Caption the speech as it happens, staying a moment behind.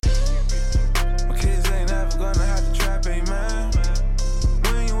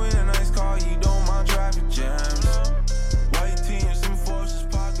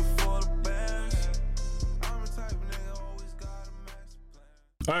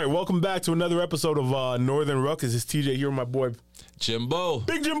right, welcome back to another episode of Northern Ruckus. It's TJ here with my boy Jimbo.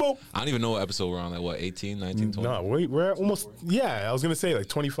 Big Jimbo. I don't even know what episode we're on. Like, what, 18, 19, 20? No, we're at almost, I was going to say like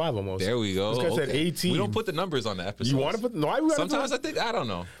 25 almost. There we go. This guy said 18. We don't put the numbers on the episode. You want to put, no, sometimes I think, I don't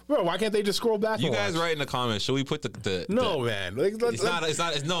know. Bro, why can't they just scroll back? You guys write in the comments. Should we put man. It's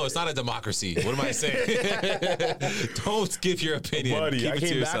not a democracy. What am I saying? Don't give your opinion. Buddy, Keep I it to came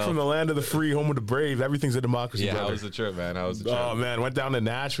back yourself. from the land of the free, home of the brave. Everything's a democracy. Yeah, brother. how was the trip, man? How was the trip? Oh, man. Went down to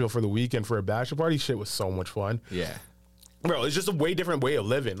Nashville for the weekend for a bachelor party. Shit was so much fun. Yeah. Bro, it's just a way different way of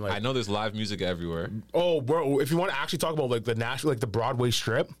living. Like, I know there's live music everywhere. Oh, bro, if you want to actually talk about like the Nashville, like the Broadway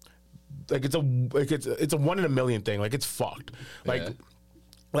strip, like it's a 1 in a million thing. Like it's fucked. Like,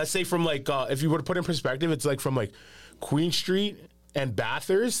 let's say from like if you were to put it in perspective, it's like from like Queen Street and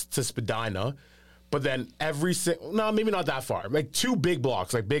Bathurst to Spadina, but then maybe not that far. Like 2 big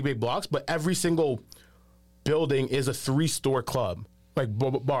blocks, like big blocks, but every single building is a 3-store club. Like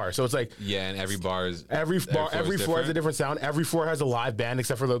bar, so it's like and every bar is every floor has a different sound. Every floor has a live band,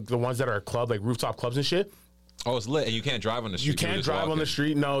 except for the ones that are a club, like rooftop clubs and shit. Oh, it's lit, and you can't drive on the street. You can't drive on the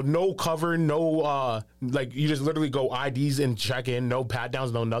street. No cover. No like you just literally go IDs and check in. No pat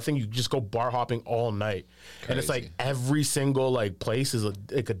downs. No nothing. You just go bar hopping all night, and it's like every single like place is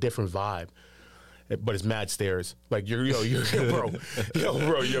like a different vibe. But it's mad stairs. Like bro, your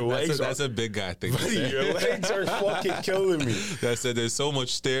legs. That's a big guy thing. Your legs are fucking killing me. That said, there's so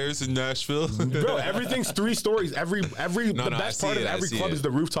much stairs in Nashville. Bro, everything's 3 stories. The best part of every club is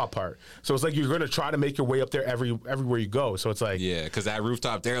the rooftop part. So it's like you're gonna try to make your way up there everywhere you go. So it's like because that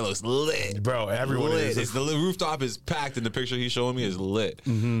rooftop there looks lit, bro. Everyone lit. is. The rooftop is packed, and the picture he's showing me is lit.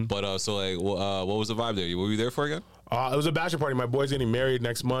 Mm-hmm. But so like, what was the vibe there? What were you there for again? It was a bachelor party. My boy's getting married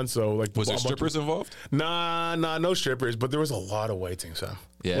next month, so like. Was there strippers involved? Nah, no strippers. But there was a lot of waiting, so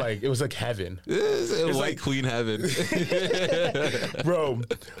yeah, like it was like heaven. It was like queen heaven, bro.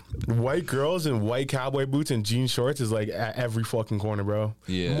 White girls in white cowboy boots and jean shorts is like at every fucking corner, bro.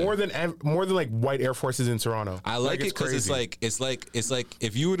 Yeah, more than like white Air Forces in Toronto. I like it because it's like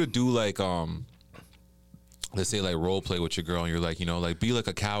if you were to do like let's say like role play with your girl, and you're like, like be like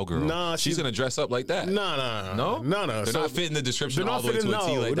a cowgirl. Nah, she's gonna dress up like that. No. They're not fitting the description all the way to a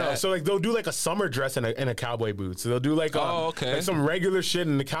T like that. So like they'll do like a summer dress and a cowboy boot. So they'll do like like some regular shit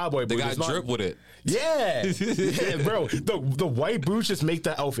in the cowboy boot. They got drip with it. Yeah, yeah, bro. The white boots just make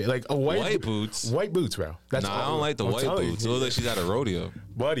that outfit like a white boots. White boots, bro. That's I don't like the white boots. It looks like she's at a rodeo.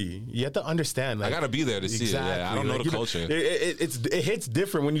 Buddy, you have to understand. Like, I gotta be there to see it. Yeah, I don't know the culture. It hits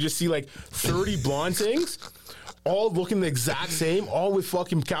different when you just see like 30 blonde things. All looking the exact same, all with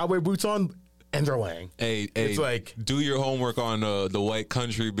fucking cowboy boots on, and they're laying. Hey, it's like do your homework on the white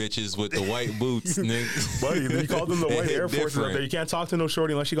country bitches with the white boots, nigga. Buddy, you call them the white Air Forces up there. You can't talk to no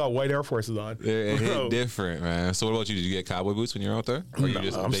shorty unless you got white Air Forces on. It hit different, man. So what about you? Did you get cowboy boots when you're out there? Or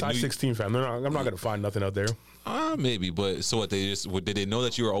I'm size 16, fam. I'm not gonna find nothing out there. Maybe, but so what? Did they know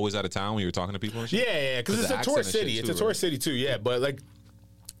that you were always out of town when you were talking to people and shit? Yeah, because it's a tourist city. It's a tourist city too. Yeah, but like,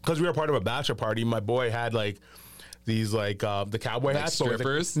 because we were part of a bachelor party, my boy had like. These like the cowboy hats,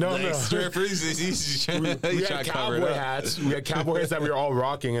 strippers. No, strippers. we had cowboy hats. We had cowboy hats that we were all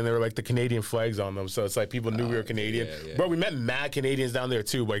rocking, and they were like the Canadian flags on them. So it's like people knew we were Canadian. Yeah. But we met mad Canadians down there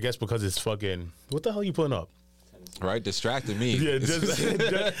too. But I guess because it's fucking. What the hell are you putting up? Right, distracted me. Yeah,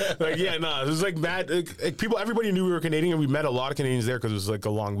 it was like mad. Like, people, everybody knew we were Canadian, and we met a lot of Canadians there because it was like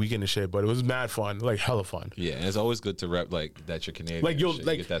a long weekend and shit. But it was mad fun, like hella fun. Yeah, and it's always good to rep like that you're Canadian. Like you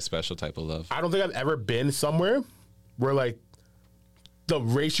get that special type of love. I don't think I've ever been somewhere where like the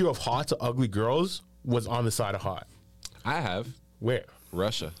ratio of hot to ugly girls was on the side of hot. I have. Where?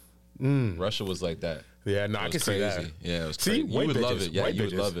 Russia. Russia was like that. Yeah, no, I can see that. Yeah, it was crazy. You would love it. Yeah, you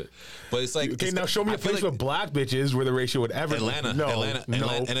would love it. But it's like okay, now show me a place with black bitches where the ratio would ever. Atlanta. In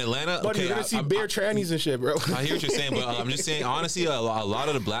Atlanta. But you're gonna see bare trannies and shit, bro. I hear what you're saying, but I'm just saying honestly, a lot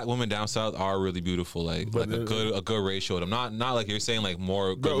of the black women down south are really beautiful. Like a good ratio of them. Not like you're saying like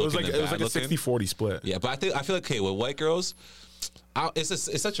more good looking than bad looking. It was like a 60-40 split. Yeah, but I feel like okay with white girls.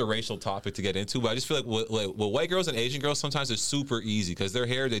 It's such a racial topic to get into, but I just feel like with white girls and Asian girls, sometimes it's super easy because their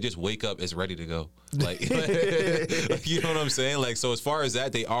hair, they just wake up, it's ready to go. Like, you know what I'm saying? Like, so as far as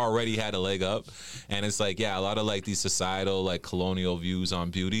that, they already had a leg up. And it's like, yeah, a lot of like these societal, like colonial views on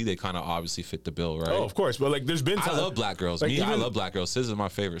beauty, they kind of obviously fit the bill, right? Oh, of course. But like, there's been I love black girls. Like, I love black girls. Sis is my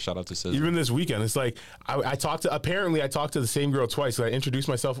favorite. Shout out to Sis. Even this weekend, it's like, I talked to the same girl twice. So I introduced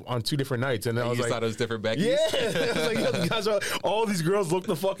myself on 2 different nights. And I was like, thought it was different Becky? Yeah. I was like, yo, you guys are all all these girls look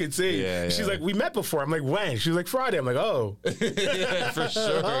the fucking same. Yeah, She's yeah. like, we met before. I'm like, when? She's like, Friday. I'm like, oh. Yeah, for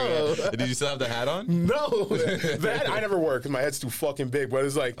sure. Yeah. Did you still have the hat on? No, that I never wore because my head's too fucking big. But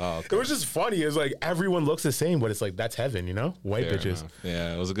it's like, it was just funny. It's like everyone looks the same, but it's like that's heaven, you know? White Fair bitches. enough.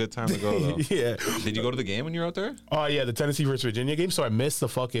 Yeah, it was a good time to go though. Yeah. Did you go to the game when you were out there? Oh yeah, the Tennessee versus Virginia game. So I missed the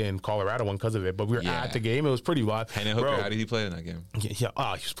fucking Colorado one because of it. But we were Yeah. at the game. It was pretty wild. Hendon Hooker, how did he play in that game? Yeah,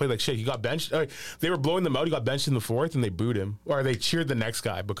 he just played like shit. He got benched. They were blowing them out. He got benched in the fourth, and they booed him, or they cheered the next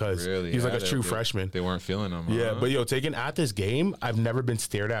guy because Really? he's like Yeah, a true freshman. They weren't feeling him. Yeah, huh? but taking at this game, I've never been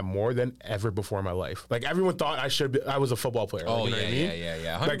stared at more than ever before in my life. Like everyone thought I was a football player. Oh, like, you know what I mean?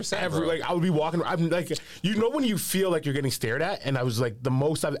 yeah. 100%, Like bro. I would be walking. I'm like, when you feel like you're getting stared at, and I was like the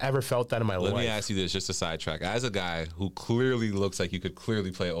most I've ever felt that in my life. Let me ask you this, just a sidetrack. As a guy who clearly looks like you could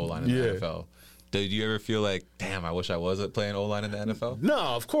clearly play O-line in the NFL, did you ever feel like, damn, I wish I was playing O-line in the NFL? No,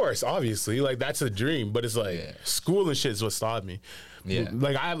 of course, obviously, like that's a dream. But it's like school and shit is what stopped me. Yeah.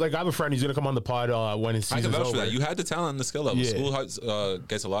 Like I have a friend who's gonna come on the pod when his season's I can vouch over. for that. You had the talent and the skill level. Yeah. School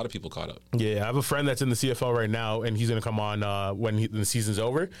gets a lot of people caught up. Yeah, I have a friend that's in the CFL right now, and he's gonna come on when the season's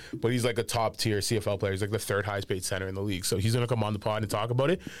over. But he's like a top tier CFL player. He's like the third highest paid center in the league. So he's gonna come on the pod and talk about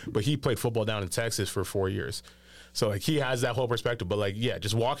it. But he played football down in Texas for 4 years. So like he has that whole perspective. But like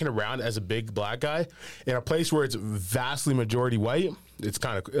just walking around as a big black guy in a place where it's vastly majority white, it's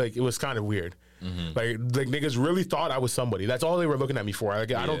kind of like it was kind of weird. Like niggas really thought I was somebody. That's all they were looking at me for.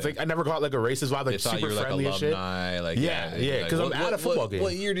 Like I don't think I never got like a racist vibe. Like They thought super you were like friendly and shit. alumni. Like, Yeah, like, because I'm at a football game.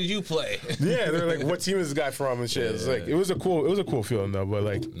 What year did you play? Yeah, they're like, what team is this guy from and shit. It's like it was a cool feeling though. But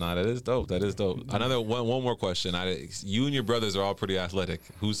like, Nah, that is dope. That is dope. Another one more question. You and your brothers are all pretty athletic.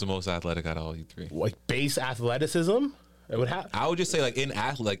 Who's the most athletic out of all you three? like base athleticism, it would have. I would just say like in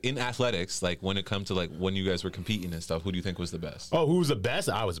athletics, like when it comes to like when you guys were competing and stuff, who do you think was the best? Oh, who was the best?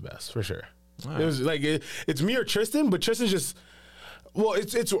 I was the best for sure. All It was like it's me or Tristan, but Tristan's just. Well,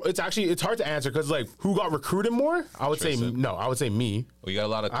 it's actually hard to answer because like who got recruited more? I would say Tristan. no. I would say me. Well, you got a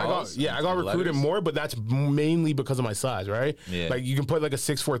lot of calls. I got recruited letters? more, but that's mainly because of my size, right? Yeah. Like you can put like a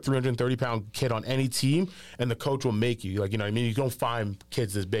 6'4", 330-pound kid on any team, and the coach will make you. Like you know what I mean? You don't find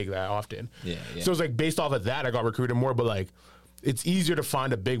kids this big that often. Yeah. So it's like based off of that, I got recruited more, but like. It's easier to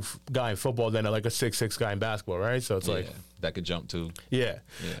find a big guy in football than like a 6'6" guy in basketball, right? So it's like, that could jump too. yeah.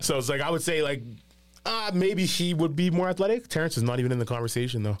 So it's like I would say like maybe he would be more athletic. Terrence is not even in the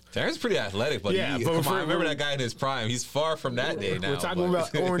conversation though. Terrence is pretty athletic, but Yeah, come but on, I remember that guy in his prime. He's far from that day now. We're talking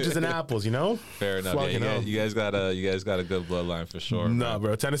about oranges and apples, you know? Fair enough. Yeah, Fucking hell. you guys got a good bloodline for sure. Nah,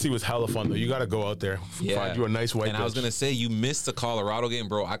 bro. Tennessee was hella fun though. You got to go out there, find you a nice white. And I was gonna say you missed the Colorado game,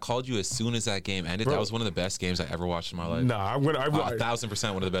 bro. I called you as soon as that game ended. Bro. That was one of the best games I ever watched in my life. Nah, I'm gonna.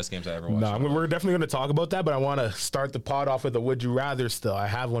 1,000% one of the best games I ever watched. Nah, we're definitely gonna talk about that, but I want to start the pod off with a would you rather. Still, I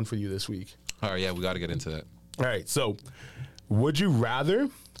have one for you this week. All right, yeah, we got to get into that. All right, so would you rather?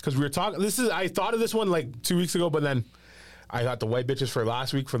 Because we were talking. I thought of this one like 2 weeks ago, but then I got the white bitches for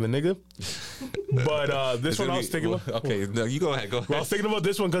last week for the nigga. But this one I was thinking about. Okay, no, you go ahead. Well, I was thinking about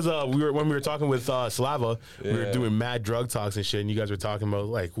this one because when we were talking with Slava, we were doing mad drug talks and shit, and you guys were talking about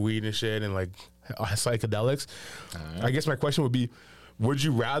like weed and shit and like psychedelics. Right. I guess my question would be, would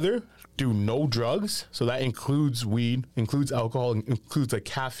you rather do no drugs, so that includes weed, includes alcohol, includes like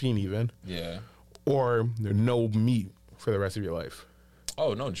caffeine even, Yeah. or no meat for the rest of your life?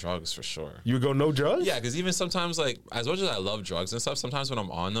 Oh, no drugs for sure. You would go no drugs? Yeah, because even sometimes, like, as much as I love drugs and stuff, sometimes when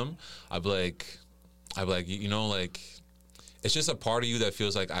I'm on them, I'd be like, you know, like, it's just a part of you that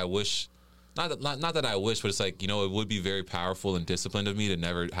feels like I wish. Not that I wish, but it's like, you know, it would be very powerful and disciplined of me to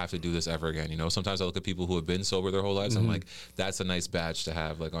never have to do this ever again. You know, sometimes I look at people who have been sober their whole lives. I'm like, that's a nice badge to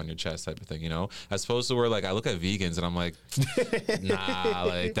have, like, on your chest type of thing, you know? As opposed to where, like, I look at vegans and I'm like, nah,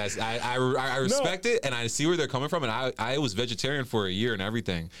 like, that's, I respect it and I see where they're coming from. And I was vegetarian for a year and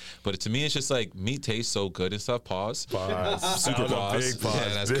everything. But to me, it's just like, meat tastes so good and stuff. Pause. Super pause. Big pause.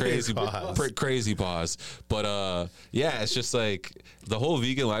 Yeah, that's Big crazy. pause. Crazy pause. But, yeah, it's just like, the whole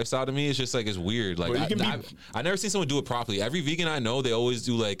vegan lifestyle to me is just like, it's weird. Like I never seen someone do it properly. Every vegan I know, they always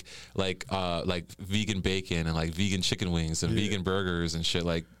do like vegan bacon and like vegan chicken wings and vegan burgers and shit.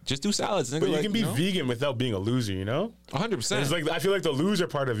 Like just do salads. But you can be vegan without being a loser, you know? 100%. It's like I feel like the loser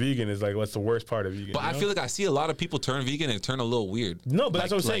part of vegan is like what's the worst part of vegan. But I feel like I see a lot of people turn vegan and turn a little weird. No, but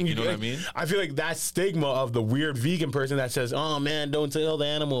that's what I'm saying. You know what I mean? I feel like that stigma of the weird vegan person that says, "Oh man, don't kill the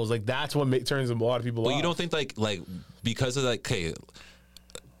animals." Like that's what turns a lot of people off. But you don't think like because of like, okay,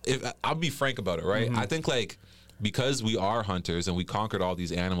 if I'll be frank about it, right? I think like because we are hunters and we conquered all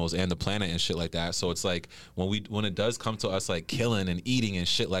these animals and the planet and shit like that. So it's like when it does come to us like killing and eating and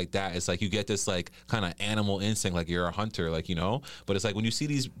shit like that, it's like you get this like kind of animal instinct, like you're a hunter, like, you know. But it's like when you see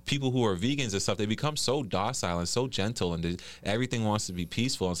these people who are vegans and stuff, they become so docile and so gentle, and everything wants to be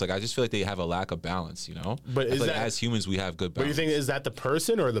peaceful. And it's like I just feel like they have a lack of balance, you know. But is like that, as humans we have good balance. But you think is that the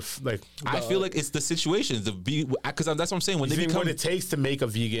person or I feel like it's the situations, because that's what I'm saying. When they become, what it takes to make a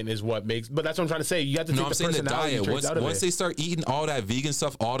vegan is what makes. But that's what I'm trying to say. You have to take the personality traits out of it. Once they start eating all that vegan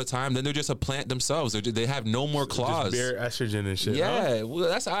stuff all the time, then they're just a plant themselves. They have no more claws. Just bare estrogen and shit. Yeah, huh? well,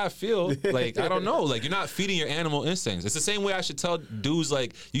 that's how I feel. Like, I don't know. Like, you're not feeding your animal instincts. It's the same way I should tell dudes,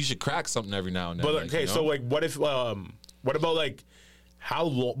 like, you should crack something every now and then. But like, okay, you know? so like, what if? What about like,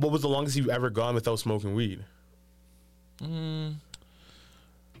 what was the longest you've ever gone without smoking weed?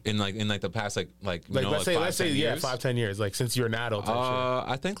 In the past like let's say 5-10 years? 5-10 years, like since you're an adult. Type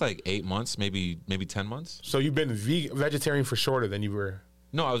shit. I think like 8 months, maybe 10 months. So you've been vegetarian for shorter than you were.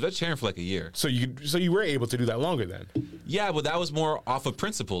 No, I was vegetarian for like a year. So you were able to do that longer then. Yeah, but that was more off of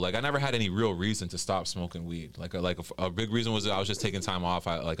principle. Like, I never had any real reason to stop smoking weed. Like a big reason was that I was just taking time off.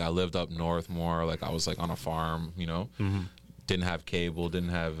 I lived up north more. Like, I was like on a farm, you know. Didn't have cable, didn't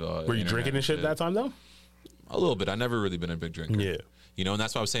have. Were you drinking and shit that time though? A little bit. I never really been a big drinker. Yeah. You know, and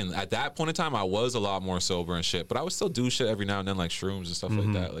that's what I was saying. At that point in time, I was a lot more sober and shit, but I would still do shit every now and then, like shrooms and stuff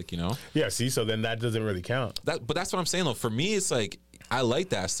like that. Like, you know. Yeah. See, so then that doesn't really count. But that's what I'm saying though. For me, it's like I like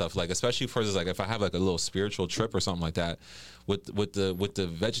that stuff. Like, especially for like if I have like a little spiritual trip or something like that. With the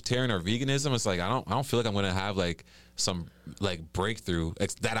vegetarian or veganism, it's like I don't feel like I'm gonna have like some like breakthrough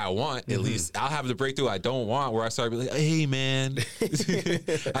that I want. At least I'll have the breakthrough I don't want, where I start being like, hey man,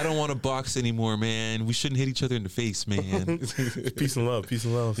 I don't want to box anymore, man. We shouldn't hit each other in the face, man. Peace and love.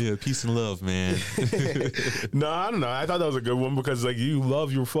 Yeah, peace and love, man. No, I don't know. I thought that was a good one because like you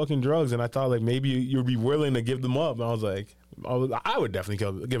love your fucking drugs, and I thought like maybe you'd be willing to give them up. And I was like, I would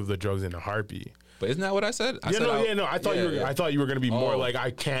definitely give the drugs in a heartbeat. But isn't that what I said? I thought you were gonna be more like I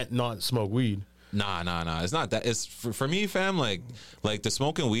can't not smoke weed. Nah. It's not that. It's for me, fam. Like the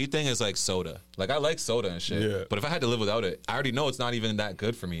smoking weed thing is like soda. Like I like soda and shit. Yeah. But if I had to live without it, I already know it's not even that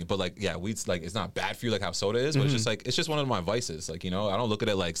good for me. But like, yeah, weed's like it's not bad for you like how soda is. But it's just one of my vices. Like, you know, I don't look at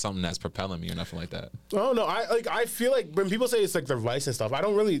it like something that's propelling me or nothing like that. Oh no, I feel like when people say it's like their vice and stuff, I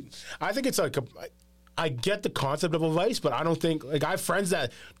don't really. I think it's like I get the concept of a vice, but I don't think like I have friends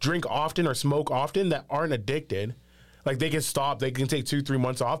that drink often or smoke often that aren't addicted. Like they can stop, they can take 2-3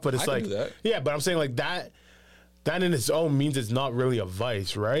 months off, but it's like, yeah, but I'm saying like that in its own means it's not really a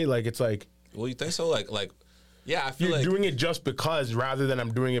vice, right? Like it's like, well, you think so? Like, yeah, I feel you're like doing it just because rather than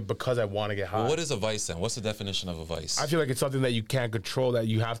I'm doing it because I want to get high. Well, what is a vice then? What's the definition of a vice? I feel like it's something that you can't control, that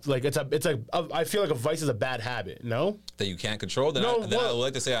you have to like. I feel like a vice is a bad habit. No, that you can't control. Then I would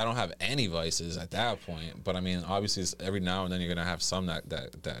like to say I don't have any vices at that point. But I mean, obviously, every now and then you're gonna have some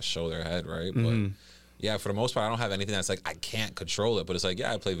that show their head, right? But yeah, for the most part, I don't have anything that's like I can't control it. But it's like,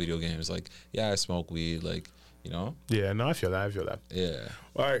 yeah, I play video games. Like, yeah, I smoke weed. Like, you know? Yeah, no, I feel that. Yeah.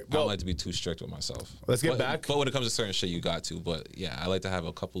 All right. I don't like to be too strict with myself. Let's get back. But when it comes to certain shit, you got to. But yeah, I like to have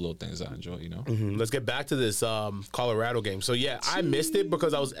a couple little things I enjoy, you know? Let's get back to this Colorado game. So yeah, I missed it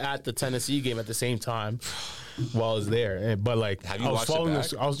because I was at the Tennessee game at the same time while I was there. But like, have you watched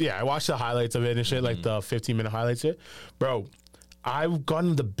it back? I watched the highlights of it and shit, like the 15-minute highlights. Bro, I've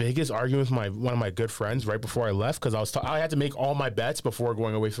gotten the biggest argument with one of my good friends right before I left because I had to make all my bets before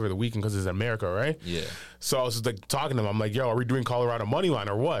going away for the weekend because it's America, right? Yeah. So I was just like talking to him. I'm like, yo, are we doing Colorado money line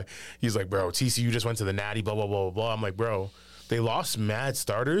or what? He's like, bro, TCU just went to the Natty, blah, blah, blah, blah, blah. I'm like, bro, they lost mad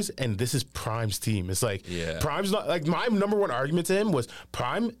starters, and this is Prime's team. It's like, Prime's not, like, my number one argument to him was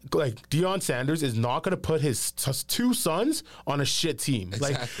Prime, like, Deion Sanders is not going to put his two sons on a shit team.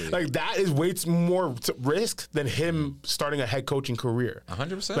 Exactly. Like that is way more risk than him starting a head coaching career.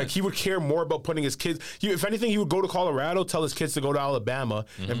 100%. Like, he would care more about putting his kids, if anything, he would go to Colorado, tell his kids to go to Alabama,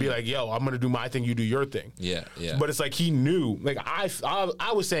 and be like, yo, I'm going to do my thing, you do your thing. Yeah. But it's like, he knew, like, I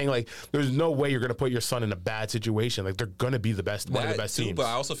was saying, like, there's no way you're going to put your son in a bad situation. Like, they're going to be one of the best teams. But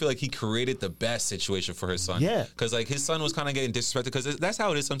I also feel like he created the best situation for his son. Yeah. Because like his son was kind of getting disrespected because that's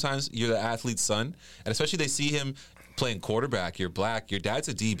how it is sometimes. You're the athlete's son. And especially they see him playing quarterback. You're black. Your dad's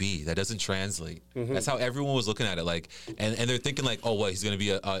a DB. That doesn't translate. That's how everyone was looking at it. Like, and they're thinking like, oh, what, he's going to be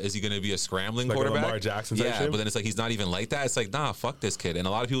is he going to be a scrambling like quarterback? A Lamar Jackson type shit? But then it's like, he's not even like that. It's like, nah, fuck this kid. And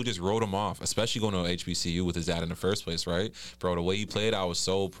a lot of people just wrote him off, especially going to HBCU with his dad in the first place, right? Bro, the way he played, I was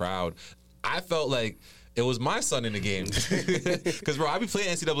so proud. I felt like it was my son in the game. Because, bro, I be playing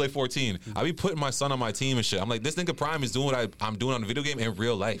NCAA 14. I be putting my son on my team and shit. I'm like, this nigga Prime is doing what I'm doing on the video game in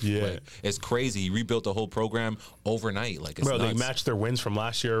real life. Yeah. Like, it's crazy. He rebuilt the whole program overnight. Like, it's bro, nuts. they matched their wins from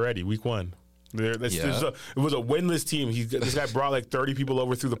last year already, week 1. It was a winless team. This guy brought like 30 people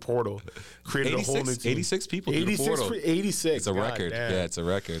over through the portal, created a whole new team. 86 people through the portal. 86. It's a record. Damn. Yeah, it's a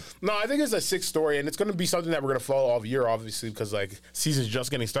record. No, I think it's a sick story, and it's going to be something that we're going to follow all year, obviously, because like season's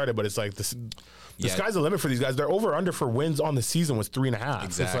just getting started. But it's like the sky's the limit for these guys. Their over/under for wins on the season was 3.5.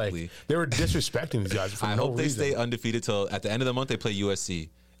 Exactly. It's like they were disrespecting these guys. For I hope they stay undefeated till at the end of the month they play USC.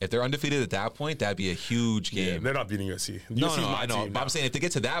 If they're undefeated at that point, that'd be a huge game. Yeah, they're not beating USC. No, I know. But I'm saying if they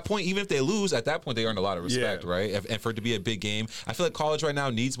get to that point, even if they lose, at that point they earn a lot of respect, right? And for it to be a big game, I feel like college right now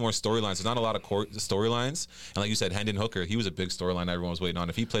needs more storylines. There's not a lot of storylines. And like you said, Hendon Hooker, he was a big storyline that everyone was waiting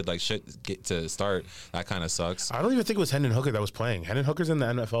on. If he played like shit to start, that kind of sucks. I don't even think it was Hendon Hooker that was playing. Hendon Hooker's in the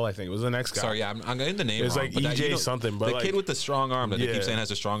NFL, I think. It was the next guy. Sorry, yeah, I'm getting the name wrong. It was like EJ something. But the like, kid with the strong arm that they keep saying has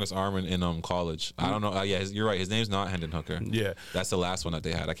the strongest arm in college. I don't know. You're right. His name's not Hendon Hooker. Yeah. That's the last one that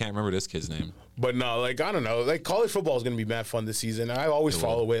they had. I can't remember this kid's name. But no, like, I don't know. Like, college football is going to be mad fun this season. I always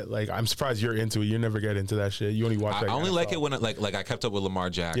follow it. Like, I'm surprised you're into it. You never get into that shit. You only watch I only like it when like I kept up with Lamar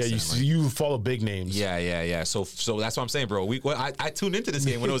Jackson. Yeah, you follow big names. Yeah. So that's what I'm saying, bro. I tuned into this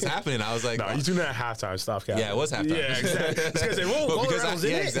game when it was happening. I was like, no, you tuned in at halftime. Stop, Captain. Yeah, it was halftime. Yeah, exactly.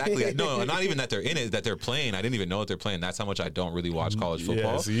 Exactly. No, not even that they're in it, that they're playing. I didn't even know that they're playing. That's how much I don't really watch college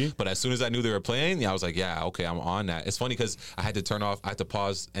football. Yeah, see? But as soon as I knew they were playing, I was like, yeah, okay, I'm on that. It's funny because I had to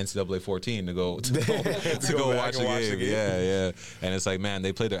pause NCAA 14 to go watch the game. Yeah. And it's like, man,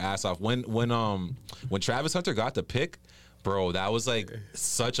 they played their ass off. When Travis Hunter got the pick, bro, that was like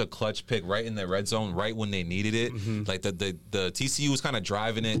such a clutch pick right in the red zone, right when they needed it. Mm-hmm. Like the TCU was kind of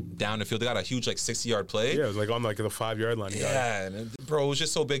driving it down the field. They got a huge like 60-yard play. Yeah, it was like on like the 5-yard line. Yeah, and bro, it was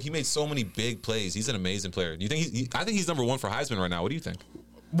just so big. He made so many big plays. He's an amazing player. You think I think he's number one for Heisman right now. What do you think?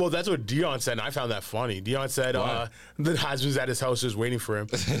 Well, that's what Dion said, and I found that funny. Dion said the Heisman's at his house just waiting for him.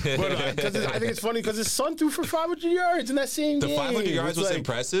 But I think it's funny because his son threw for 500 yards in that same game. The 500 yards was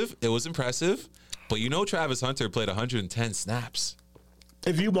impressive. It was impressive. But you know Travis Hunter played 110 snaps.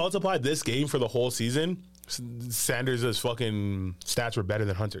 If you multiplied this game for the whole season, Sanders' fucking stats were better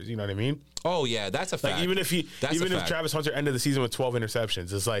than Hunter's. You know what I mean? Oh yeah, that's a fact. Like even if Travis Hunter ended the season with 12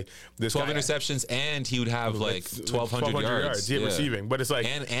 interceptions, it's like this 12 interceptions, and he would have like 1,200 yards. Yeah, receiving. But it's like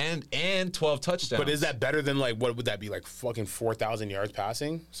and 12 touchdowns. But is that better than like what would that be, like fucking 4,000 yards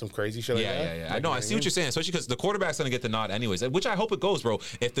passing? Some crazy shit like that. Yeah. Like, I see what you're saying, especially because the quarterback's gonna get the nod anyways, which I hope it goes, bro.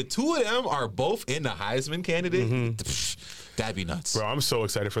 If the two of them are both in the Heisman candidate. That'd be nuts. Bro, I'm so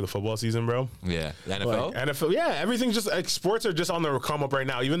excited for the football season, bro. Yeah. The NFL? Like, NFL, yeah. Everything's just, like, sports are just on the come up right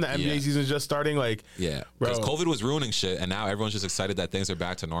now. Even the NBA season's just starting, like. Yeah. Because COVID was ruining shit, and now everyone's just excited that things are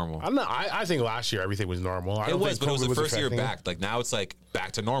back to normal. I think last year everything was normal. It was the first year back. Like, now it's, like,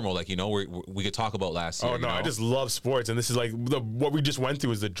 back to normal. Like, you know, we could talk about last year. Oh, no, I just love sports, and this is, like, what we just went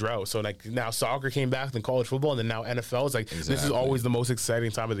through is the drought. So, like, now soccer came back, then college football, and then now NFL. It's like, This is always the most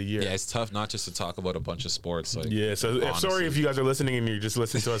exciting time of the year. Yeah, it's tough not just to talk about a bunch of sports. Like, yeah, so sorry if you guys are listening and you're just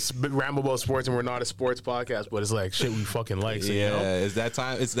listening to us ramble about sports and we're not a sports podcast, but it's like shit we fucking like. So, yeah, you know? It's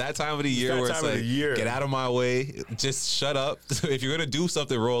that time of the year where it's like, get out of my way, just shut up. If you're gonna do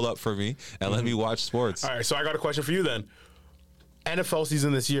something, roll up for me and let me watch sports. All right, so I got a question for you then. NFL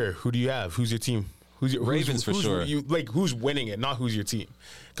season this year, who do you have? Who's your team? Ravens for sure. Who's winning it, not who's your team?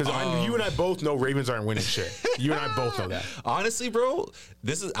 Because you and I both know Ravens aren't winning shit. You and I both know that. Honestly, bro,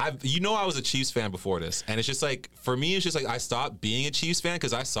 I was a Chiefs fan before this, and it's just like for me, it's just like I stopped being a Chiefs fan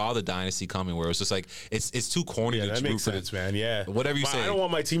because I saw the dynasty coming, where it was just like it's too corny. Yeah, to that makes sense, man. Yeah, whatever you say. I don't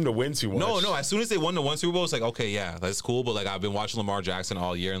want my team to win too much. No. As soon as they won the one Super Bowl, it's like okay, yeah, that's cool. But like I've been watching Lamar Jackson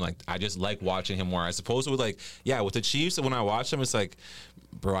all year, and like I just like watching him more. I suppose with with the Chiefs, when I watch them, it's like.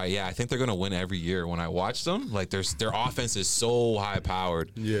 Bro, I think they're gonna win every year. When I watch them, like their offense is so high powered.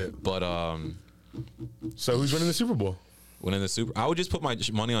 Yeah. But so who's winning the Super Bowl? I would just put my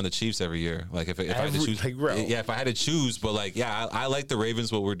money on the Chiefs every year. Like if I had to choose, if I had to choose. But like, I like the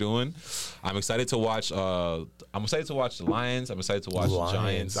Ravens. What we're doing, I'm excited to watch. I'm excited to watch the Lions. I'm excited to watch the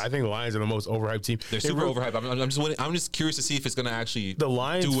Giants. I think the Lions are the most overhyped team. They're super overhyped. I'm just curious to see if it's going to actually the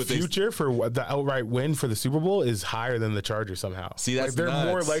Lions' do what future for the outright win for the Super Bowl is higher than the Chargers somehow. See, that's they're nuts.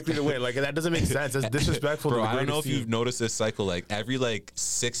 more likely to win. Like that doesn't make sense. That's disrespectful. Bro, to the I don't know if team. you've noticed this cycle. Like every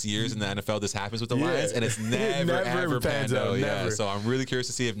 6 years in the NFL, this happens with the Lions, and it's never ever panned out. Yeah, so I'm really curious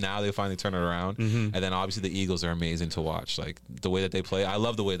to see if now they finally turn it around. And then obviously the Eagles are amazing to watch. Like the way that they play, I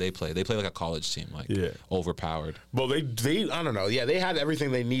love the way they play. They play like a college team, overpowered. Well, they I don't know. Yeah, they had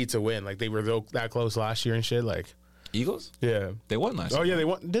everything they need to win. Like they were that close last year and shit. Like Eagles? Yeah. They won last year. Oh, yeah, they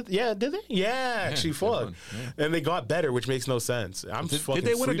won. Did they? Yeah, actually, fuck. Yeah. And they got better, which makes no sense. Did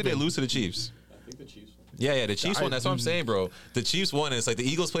they win or did they lose to the Chiefs? I think the Chiefs won. Yeah, the Chiefs won. That's what I'm saying, bro. The Chiefs won. And it's like the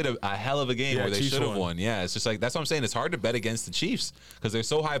Eagles played a hell of a game where they should have won. Yeah, it's just like, that's what I'm saying. It's hard to bet against the Chiefs because they're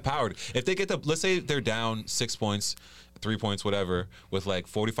so high powered. If they get let's say they're down 6 points, 3 points, whatever, with like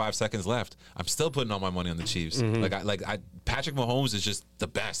 45 seconds left, I'm still putting all my money on the Chiefs. Patrick Mahomes is just the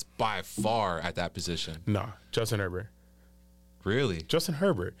best by far at that position. Nah, Justin Herbert. Really? Justin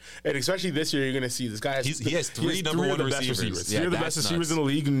Herbert. And especially this year, you're going to see this guy has... He has three number one receivers. Three of the best receivers in the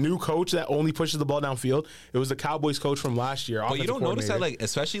league. New coach that only pushes the ball downfield. It was the Cowboys coach from last year. But you don't notice that, like,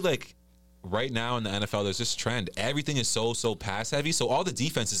 especially like right now in the NFL, there's this trend. Everything is so pass heavy. So all the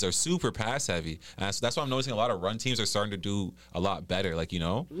defenses are super pass heavy. And that's why I'm noticing a lot of run teams are starting to do a lot better. Like, you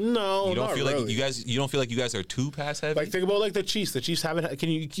know? No, you don't not feel really. like you don't feel like you guys are too pass heavy? Like, think about like the Chiefs. The Chiefs haven't.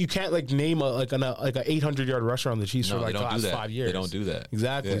 You can't like name a 800-yard rusher on the Chiefs for like the last 5 years. They don't do that.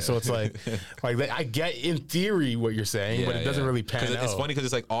 Exactly. Yeah. So it's like I get in theory what you're saying, but it doesn't really pan out. It's funny because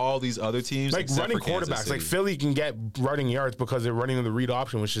it's like all these other teams, like running quarterbacks. Like Philly can get running yards because they're running in the read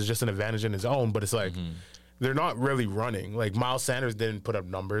option, which is just an advantage in its own. But it's like they're not really running. Like Miles Sanders didn't put up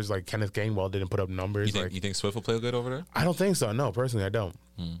numbers. Like Kenneth Gainwell didn't put up numbers. You think Swift will play good over there? I don't think so. No, personally, I don't.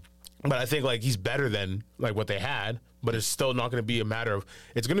 But I think like he's better than like what they had. But it's still not going to be a matter of.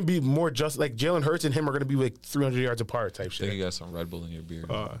 It's going to be more just like Jalen Hurts and him are going to be like 300 yards apart type shit. I think you got some Red Bull in your beard.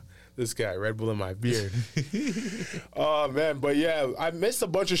 This guy, Red Bull in my beard. Oh, man. But, yeah, I missed a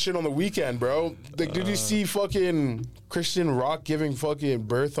bunch of shit on the weekend, bro. Like, did you see fucking Christian Rock giving fucking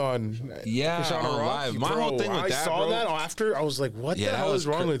birth on Christian Rock? Live. My whole thing with I that, saw bro, that after. I was like, what the hell is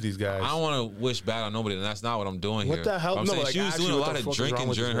wrong with these guys? I don't want to wish bad on nobody, and that's not what I'm doing here. What the hell? I'm saying she was doing a lot of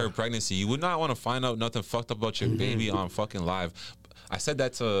drinking during her pregnancy. You would not want to find out nothing fucked up about your baby on fucking live. I said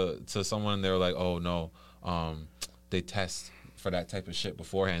that to someone, and they were like, oh, no, they test for that type of shit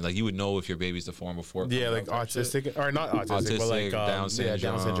beforehand. Like, you would know if your baby's deformed before. Yeah, like autistic, or not autistic, but like Down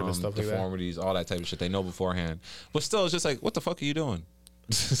syndrome and stuff like that. Deformities, all that type of shit. They know beforehand. But still, it's just like, what the fuck are you doing?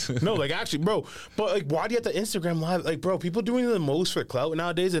 No, like actually, bro. But like, why do you have to Instagram live? Like, bro, people doing the most for clout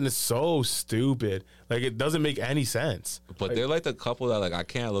nowadays, and it's so stupid. Like, it doesn't make any sense. But they're like the couple that like I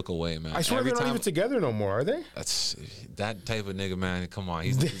can't look away, man. I swear they're not even together no more, are they? That's that type of nigga, man. Come on,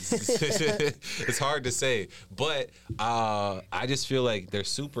 it's hard to say, but I just feel like they're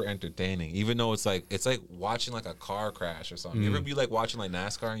super entertaining. Even though it's like watching like a car crash or something. You ever be like watching like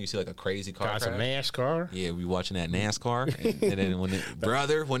NASCAR and you see like a crazy car crash? Some NASCAR. Yeah, we watching that NASCAR, and then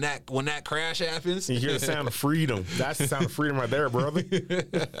when that crash happens, you hear the sound of freedom. That's the sound of freedom right there, brother.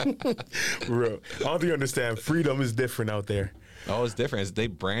 Bro, I don't think you understand. Freedom is different out there. Oh, it's different. They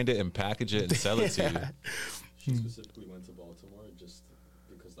brand it and package it and sell it to you. She specifically went to Baltimore just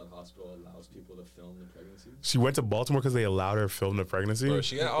because the hospital allows people to film the pregnancy. She went to Baltimore because they allowed her to film the pregnancy? Bro,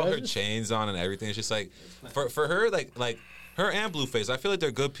 she got all her chains on and everything. It's just like, for her, like her and Blueface, I feel like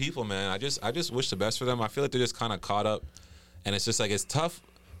they're good people, man. I just wish the best for them. I feel like they're just kind of caught up. And it's just like, it's tough.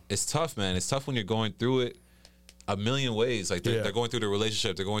 It's tough, man. It's tough when you're going through it a million ways. Like they're going through the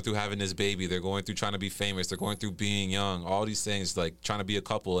relationship. They're going through having this baby. They're going through trying to be famous. They're going through being young. All these things, like trying to be a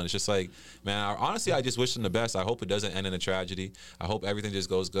couple. And it's just like, man, honestly, I just wish them the best. I hope it doesn't end in a tragedy. I hope everything just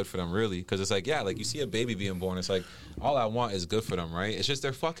goes good for them, really. Because it's like, yeah, like you see a baby being born. It's like, all I want is good for them, right? It's just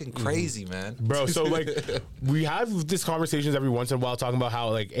they're fucking crazy, man. Bro, so like, we have these conversations every once in a while talking about how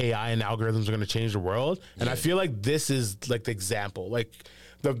like AI and algorithms are going to change the world. And I feel like this is like the example. Like,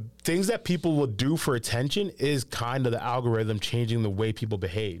 the things that people will do for attention is kind of the algorithm changing the way people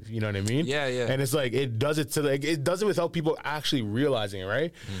behave. You know what I mean? Yeah, yeah. And it's like it does it without people actually realizing it,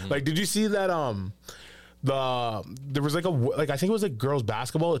 right? Like, did you see that? There was I think it was like girls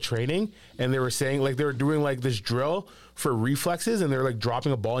basketball training, and they were saying like they were doing like this drill for reflexes, and they're like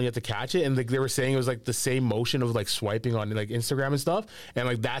dropping a ball and you have to catch it, and like they were saying it was like the same motion of like swiping on like Instagram and stuff, and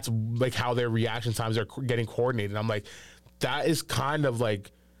like that's like how their reaction times are getting coordinated. I'm like, that is kind of like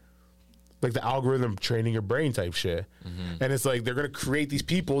the algorithm training your brain type shit. And it's like they're gonna create these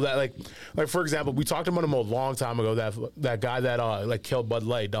people that like for example, we talked about him a long time ago, that guy that like killed Bud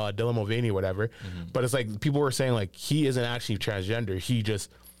Light, Dylan Mulvaney, whatever. But it's like people were saying like he isn't actually transgender. He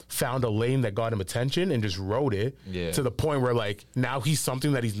just found a lane that got him attention and just wrote it to the point where like now he's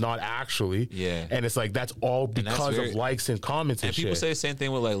something that he's not actually. And it's like that's all because of likes and comments and shit. People say the same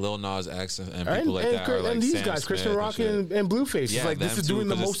thing with like Lil Nas X and people like that. And these guys, Christian Rock and Blueface. It's like this is doing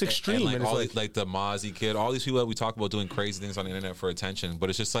the most extreme. And all like the Mozzie kid, all these people that we talk about doing crazy things on the internet for attention. But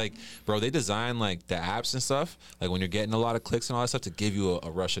it's just like, bro, they design like the apps and stuff, like when you're getting a lot of clicks and all that stuff, to give you a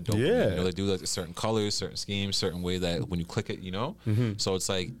rush of dopamine. You know, they do like certain colors, certain schemes, certain way that when you click it, you know? So it's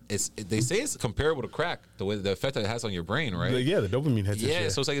like they say it's comparable to crack, the effect that it has on your brain, right? Like, yeah, the dopamine hits. Yeah,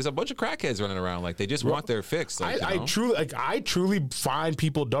 so it's like it's a bunch of crackheads running around, like they just want their fix. Like, I truly find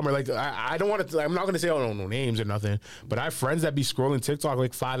people dumber. Like I don't want to. I'm not going to say no names or nothing, but I have friends that be scrolling TikTok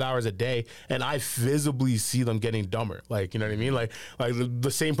like 5 hours a day, and I visibly see them getting dumber. Like, you know what I mean? Like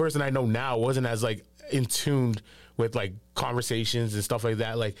the same person I know now wasn't as like in tuned with like conversations and stuff like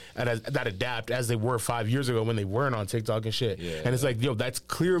that, like that adapt as they were 5 years ago when they weren't on TikTok and shit. Yeah, and it's like, yo, that's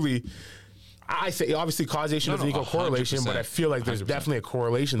clearly. I say obviously causation doesn't equal correlation, but I feel like there's 100%. Definitely a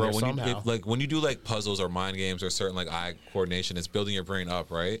correlation there somehow. Like when you do like puzzles or mind games or certain like eye coordination, it's building your brain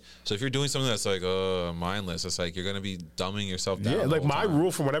up, right? So if you're doing something that's like mindless, it's like you're gonna be dumbing yourself down. Yeah, like my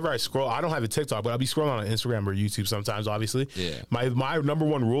rule from whenever I scroll, I don't have a TikTok, but I'll be scrolling on Instagram or YouTube sometimes. Obviously, yeah. My number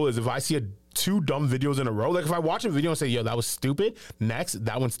one rule is if I see two dumb videos in a row. Like if I watch a video and say, yo, that was stupid, next,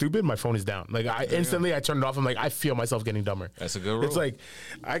 that one's stupid, my phone is down. Like I instantly turn it off. I'm like, I feel myself getting dumber. That's a good rule. It's like,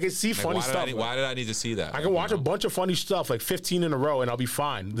 I can see funny stuff. Why did I need to see that? I can watch a bunch of funny stuff, like 15 in a row, and I'll be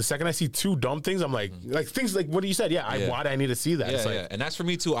fine. The second I see two dumb things, I'm like things like what you said. Why do I need to see that? Yeah, it's like, and that's for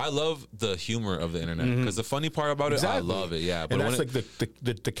me too. I love the humor of the internet because the funny part about it, I love it. Yeah, but and that's like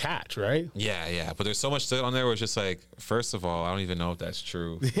the catch, right? Yeah. But there's so much shit on there where it's just like, first of all, I don't even know if that's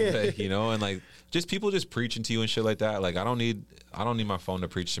true. Like, you know, and like just people just preaching to you and shit like that. Like I don't need my phone to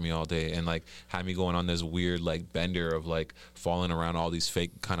preach to me all day and like have me going on this weird like bender of like falling around all these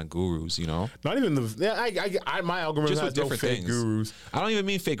fake kind of gurus, you know? Not even my algorithm just has no fake gurus. I don't even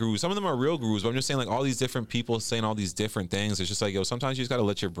mean fake gurus. Some of them are real gurus, but I'm just saying like all these different people saying all these different things. It's just like, yo, sometimes you just got to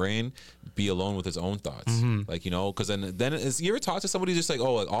let your brain be alone with its own thoughts. Like, you know, because then you ever talk to somebody just like,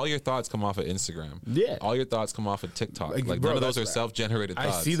 oh, like all your thoughts come off of Instagram. Yeah. All your thoughts come off of TikTok. Like bro, none of those are self-generated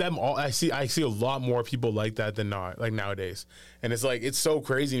thoughts. I see them all. I see a lot more people like that than not, like nowadays. And it's like, it's so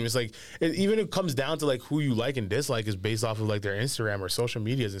crazy. And it's like, even it comes down to like who you like and dislike is based off of like their Instagram or social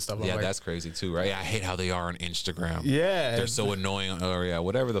medias and stuff. Yeah, like, that's crazy too, right? Yeah, I hate how they are on Instagram. Yeah. They're so annoying. Or yeah,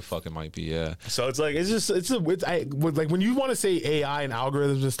 whatever the fuck it might be. Yeah. So it's like, like when you want to say AI and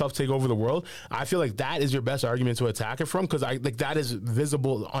algorithms and stuff take over the world, I feel like that is your best argument to attack it from. Cause that is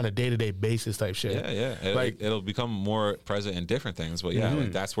visible on a day-to-day basis type shit. Yeah. It'll become more present in different things. But yeah,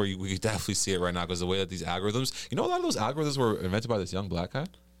 like that's where we definitely see it right now. Cause the way that these algorithms, you know, a lot of those algorithms were invented by this young black guy.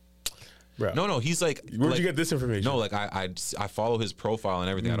 Bro. No, he's like. Where'd you get this information? No, like I follow his profile and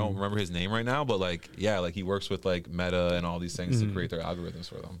everything. I don't remember his name right now, but like, yeah, like he works with like Meta and all these things to create their algorithms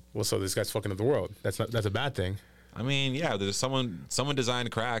for them. Well, so this guy's fucking up the world. That's a bad thing. I mean, yeah, there's someone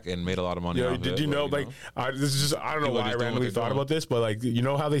designed crack and made a lot of money. Yo, did you know? Like, this is just I don't know why I randomly thought about this, but like, you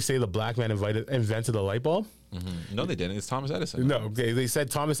know how they say the black man invented the light bulb? No, they didn't. It's Thomas Edison. No, they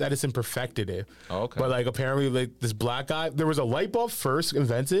said Thomas Edison perfected it. Oh, okay. But like apparently, like this black guy, there was a light bulb first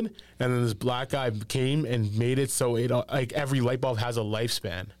invented, and then this black guy came and made it so it like every light bulb has a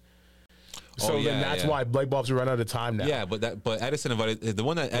lifespan. So then that's why light bulbs run out of time now. Yeah, but Edison invented the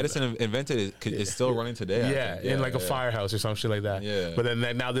one that Edison invented is still running today. Yeah, in like a firehouse or some shit like that. Yeah. But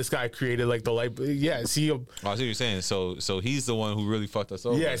then now this guy created like the light. Yeah. See. I see what you're saying. So he's the one who really fucked us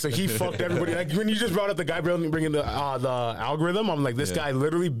over. Yeah. So he fucked everybody. Like when you just brought up the guy bringing the algorithm, I'm like, this guy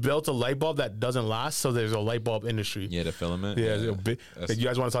literally built a light bulb that doesn't last. So there's a light bulb industry. Yeah, the filament. Yeah. Like you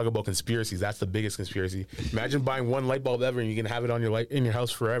guys want to talk about conspiracies? That's the biggest conspiracy. Imagine buying one light bulb ever and you can have it on in your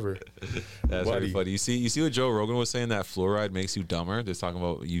house forever. That's very funny. You see what Joe Rogan was saying, that fluoride makes you dumber? Just talking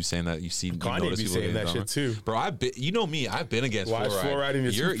about you saying that you see Kanye be saying that shit too. Bro, you know me, I've been against fluoride. Why is fluoride in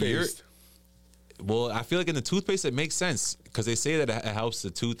your toothpaste? Well, I feel like in the toothpaste it makes sense because they say that it helps the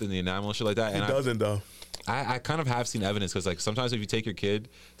tooth and the enamel and shit like that. It doesn't though. I kind of have seen evidence because like sometimes if you take your kid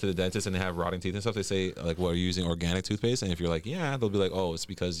to the dentist and they have rotting teeth and stuff, they say like, "Well, are you using organic toothpaste?" And if you're like, "Yeah," they'll be like, "Oh, it's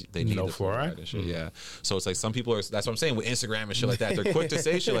because they need the fluoride and shit." Yeah. So it's like some people are. That's what I'm saying with Instagram and shit like that. They're quick to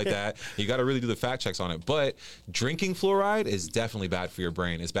say shit like that. You got to really do the fact checks on it. But drinking fluoride is definitely bad for your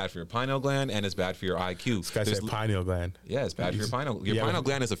brain. It's bad for your pineal gland and it's bad for your IQ. This guy said pineal gland. Yeah, it's bad for your pineal. Your pineal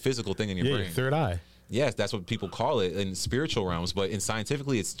gland is a physical thing in your brain. Your third eye. Yes, that's what people call it in spiritual realms, but in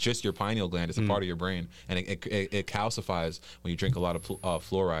scientifically, it's just your pineal gland. It's a part of your brain, and it calcifies when you drink a lot of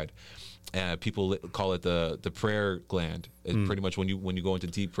fluoride. People call it the prayer gland. It pretty much when you go into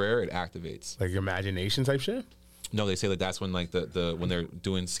deep prayer, it activates. Like imagination type shit? No, they say that that's when like the when they're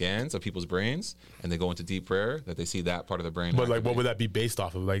doing scans of people's brains and they go into deep prayer, that they see that part of the brain. But like, what would that be based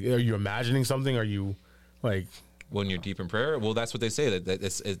off of? Like, are you imagining something? Are you like? when you're deep in prayer. Well, that's what they say.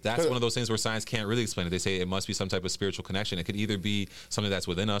 That's one of those things where science can't really explain it. They say it must be some type of spiritual connection. It could either be something that's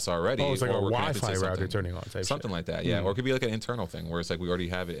within us already. Oh, it's like or a we're connected to Wi-Fi router something. turning on type Something shit. like that, yeah. Or it could be like an internal thing where it's like we already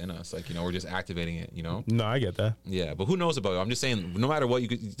have it in us. Like, you know, we're just activating it, you know? No, I get that. Yeah, but who knows about it? I'm just saying, no matter what, you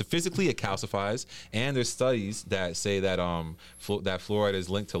could physically it calcifies, and there's studies that say that that fluoride is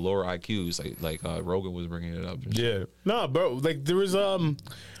linked to lower IQs. Like Rogan was bringing it up. And shit. Yeah. No, bro. Like there was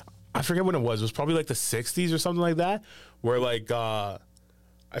I forget when it was. It was probably like the 60s or something like that, where like I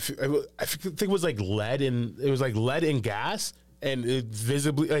think it was like lead in gas. And it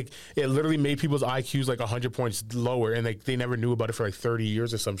visibly, like, it literally made people's IQs like 100 points lower, and like they never knew about it for like 30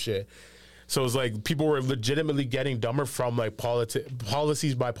 years or some shit. So it's like people were legitimately getting dumber from like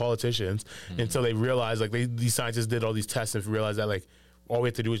policies by politicians until they realized, like, these scientists did all these tests and realized that like all we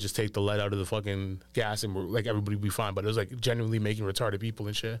have to do is just take the lead out of the fucking gas and like everybody would be fine. But it was like genuinely making retarded people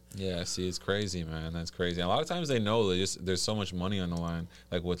and shit. Yeah, see, it's crazy, man. That's crazy. And a lot of times they know there's so much money on the line,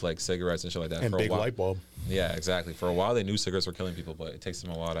 like with like cigarettes and shit like that. And for big a while. light bulb. Yeah, exactly. For a while they knew cigarettes were killing people, but it takes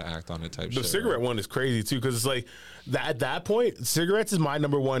them a while to act on it type shit. The cigarette one is crazy too, because it's like at that point, cigarettes is my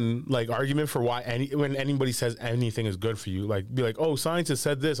number one like argument for why when anybody says anything is good for you, like be like, oh, scientists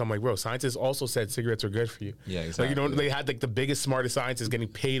said this. I'm like, bro, scientists also said cigarettes are good for you. Yeah, exactly. Like, you know, they had like the biggest, smartest scientists getting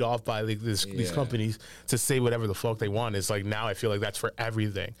paid off by like these companies to say whatever the fuck they want. It's like now I feel like that's for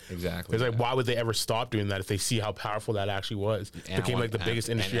everything. Exactly. It's like, why would they ever stop doing that if they see how powerful that actually was? It became like the biggest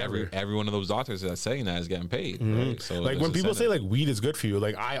industry ever. Every one of those doctors that's saying that is getting paid. Right? So like when people say like weed is good for you,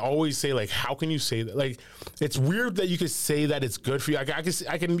 like I always say like, how can you say that? Like it's weird that you could say that it's good for you.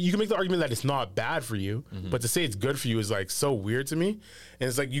 You can make the argument that it's not bad for you, but to say it's good for you is like so weird to me. And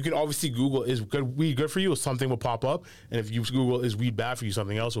it's like you can obviously Google is weed good for you, something will pop up, and if you Google is weed bad for you,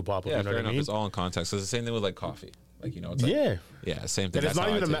 something else will pop up. Yeah, you know fair what enough. I mean? It's all in context. It's the same thing with like coffee. Like, you know, it's like, same thing. And it's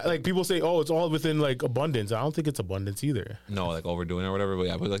not even like people say, oh, it's all within like abundance. I don't think it's abundance either. No, like overdoing it or whatever. But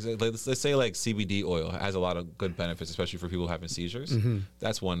yeah, but like let's say like CBD oil has a lot of good benefits, especially for people having seizures.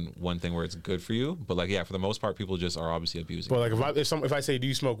 That's one thing where it's good for you. But like, yeah, for the most part, people just are obviously abusing. But like if I say, do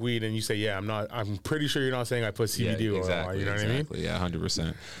you smoke weed, and you say, yeah, I'm not. I'm pretty sure you're not saying I put CBD oil on. You know what I mean? Yeah,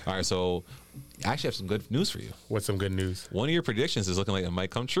 100%. All right, so I actually have some good news for you. What's some good news? One of your predictions is looking like it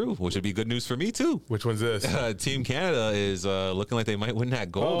might come true, which would be good news for me too. Which one's this? Team Canada is looking like they might win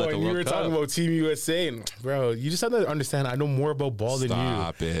that gold at the and World you were Cup. talking about Team USA, and bro, you just have to understand. I know more about ball than you.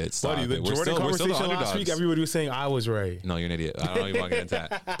 Stop it, buddy. The Jordan conversation last week, everybody was saying I was right. No, you're an idiot. I don't even want to get into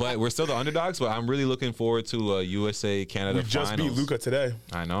that. But we're still the underdogs. But I'm really looking forward to USA Canada. We just beat Luka today.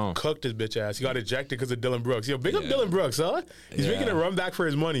 I know. Cooked his bitch ass. He got ejected because of Dylan Brooks. Yo, big up Dylan Brooks, huh? He's making a run back for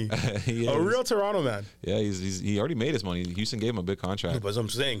his money. A real Toronto man. Yeah, he already made his money. Houston gave him a big contract. But as I'm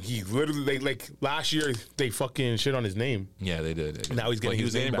saying, he literally like last year they fucking shit on his name. Yeah, they did. Now he's getting. But he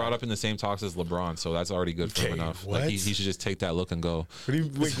was getting brought back up in the same talks as LeBron, so that's already good for him enough. What? Like he should just take that look and go.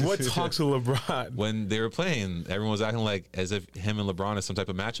 What talks with LeBron? When they were playing, everyone was acting like as if him and LeBron is some type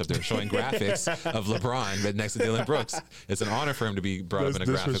of matchup. They were showing graphics of LeBron right next to Dylan Brooks. It's an honor for him to be brought up in a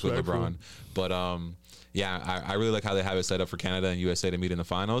graphic with LeBron. But yeah, I really like how they have it set up for Canada and USA to meet in the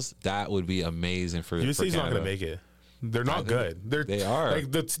finals. That would be amazing for USA's for not going to make it. They're not good. They are.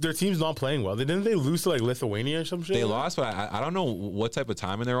 Like their team's not playing well. Didn't they lose to like Lithuania or some shit? They lost, but I don't know what type of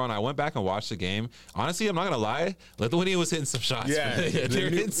timing they're on. I went back and watched the game. Honestly, I'm not gonna lie. Lithuania was hitting some shots. Yeah, they're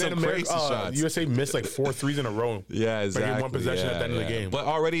hitting some crazy shots. USA missed like 4 threes in a row. Yeah, exactly. Like in one possession at the end of the game. But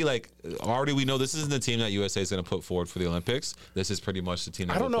already we know this isn't the team that USA is gonna put forward for the Olympics. This is pretty much the team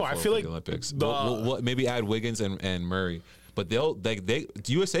that I don't know. I feel like the Olympics. We'll maybe add Wiggins and Murray. But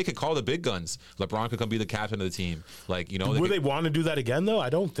USA could call the big guns. LeBron could come be the captain of the team. Like, you know, would they want to do that again though? I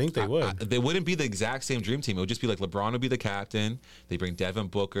don't think they would. They wouldn't be the exact same dream team. It would just be like LeBron would be the captain. They bring Devin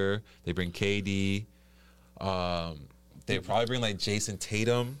Booker. They bring KD. They probably bring like Jason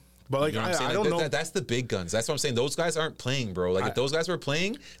Tatum. But like, you know what I'm saying? I don't know. That's the big guns. That's what I'm saying. Those guys aren't playing, bro. Like if those guys were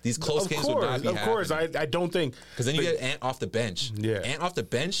playing, these close games would not be happening. Of course, I don't think. Because then you get Ant off the bench. Yeah, Ant off the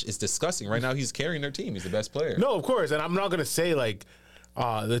bench is disgusting. Right now, he's carrying their team. He's the best player. No, of course, and I'm not gonna say like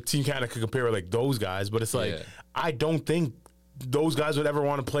the team kind of could compare with like those guys, but it's like I don't think those guys would ever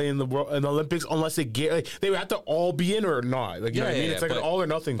want to play in the Olympics unless they they would have to all be in or not. Like, you know what I mean? It's like an all or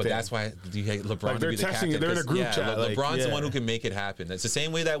nothing thing. But that's why you get LeBron to be the captain. They're in a group chat. LeBron's the one who can make it happen. It's the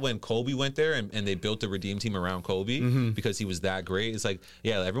same way that when Kobe went there and they built the Redeem team around Kobe because he was that great. It's like,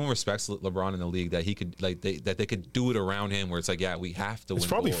 everyone respects LeBron in the league that he could that they could do it around him where it's like, we have to win.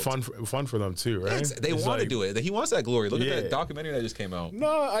 It's probably gold. fun for them too, right? They want to do it. He wants that glory. Look at that documentary that just came out.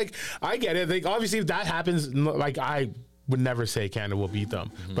 No, I get it. Like, obviously if that happens, like I would never say Canada will beat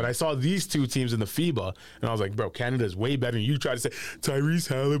them. But I saw these two teams in the FIBA, and I was like, bro, Canada is way better. And you try to say Tyrese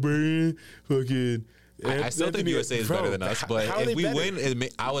Halliburton, fucking I still think USA is better than us, but if we win,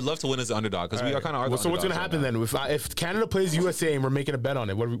 I would love to win as an underdog because we are kind of. So what's going to happen then? If Canada plays USA and we're making a bet on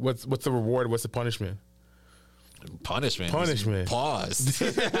it, what's the reward? What's the punishment? Punishment. Pause.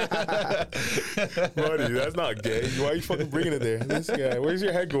 Buddy, that's not gay. Why are you fucking bringing it there? This guy, where's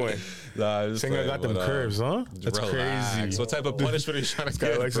your head going? Nah, saying I got them curves, huh? That's crazy. What type of punishment are you trying to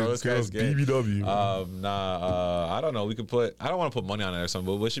get, likes bro? This guy's gay. BBW. I don't know. We could put. I don't want to put money on it or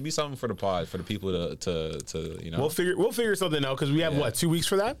something, but it should be something for the pod for the people to you know. We'll figure something out because we have what 2 weeks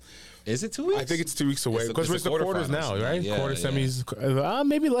for that. Is it 2 weeks? I think it's 2 weeks away because we're the quarters now, right? Yeah, quarter semis,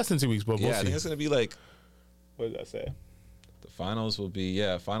 maybe less than 2 weeks, but we'll see. I think it's gonna be like. What did I say? The finals will be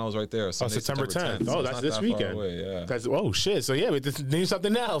finals right there. Sunday, September 10th. So that's this weekend. Away, That's shit. So we just name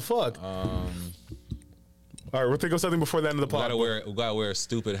something now. Fuck. All right, we'll think of something before the end of the pod. We gotta wear a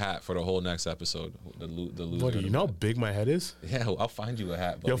stupid hat for the whole next episode. The loser. What do you know? How big my head is? Yeah, I'll find you a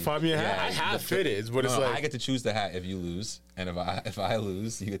hat. Buddy. You'll find me a hat. I have fitteds, but it's like I get to choose the hat if you lose, and if I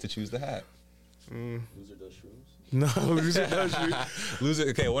lose, you get to choose the hat. Loser does shrooms. No, loser does shrooms. Loser.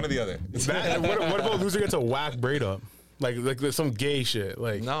 Okay, one or the other. What about loser gets a whack braid up? Like some gay shit.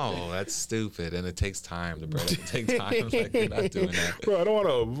 Like no, that's stupid, and it takes time to braid up. It takes time. Like you're not doing that, bro. I don't want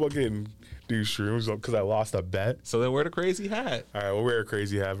to fucking do shrooms because I lost a bet. So then wear the crazy hat. All right, we'll wear a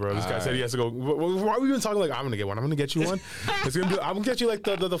crazy hat, bro. This guy said he has to go. Why are we even talking like I'm gonna get one? I'm gonna get you one. I'm gonna get you like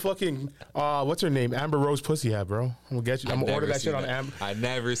the fucking what's her name? Amber Rose pussy hat, bro. I'm gonna get you. I'm gonna order that shit on Amazon. I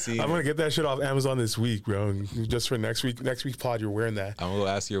never see. I'm gonna get that shit off Amazon this week, bro. Just for next week. Next week's pod, you're wearing that. I'm gonna go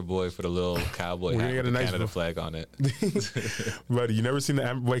ask your boy for the little cowboy hat with the Canada flag on it. Buddy, you never seen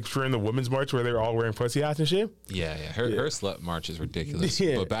like during the women's march where they were all wearing pussy hats and shit? Yeah. Her slut march is ridiculous.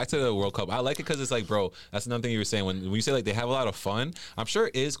 Yeah. But back to the World Cup, I like it because it's like, bro, that's another thing you were saying when you say like they have a lot of fun. I'm sure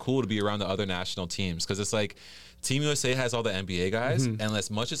it is cool to be around the other national teams because it's like Team USA has all the NBA guys, and as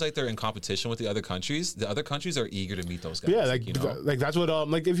much as like they're in competition with the other countries are eager to meet those guys. Yeah, like that's what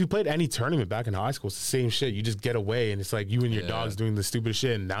like if you played any tournament back in high school, it's the same shit. You just get away, and it's like you and your dogs doing the stupid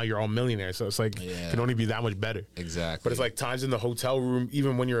shit, and now you're all millionaires. So it's like it can only be that much better. Exactly. But it's like times in the hotel room,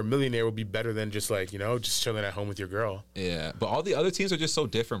 even when you're a millionaire, will be better than just like just chilling at home with your girl. Yeah, but all the other teams are just so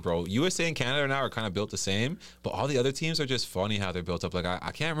different, bro. USA and Canada now are kind of built the same, but all the other teams are just funny how they're built up. Like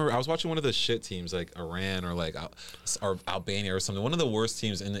I can't remember. I was watching one of the shit teams like Iran or like or Albania or something, one of the worst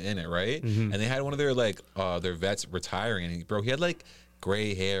teams in it, right? And they had one of their like their vets retiring, and he had like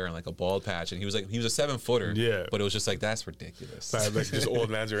gray hair and like a bald patch, and he was a 7-footer. Yeah, but it was just like that's ridiculous. Like just old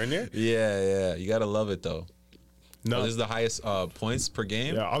mans are in there. Yeah, you gotta love it though. No, this is the highest points per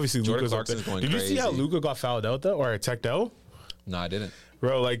game. Yeah, obviously Jordan Luka's Clarkson's going crazy. Did you see how Luka got fouled out though, or teched out? No, I didn't.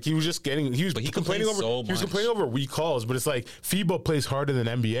 Bro, like he was complaining over weak calls, but it's like FIBA plays harder than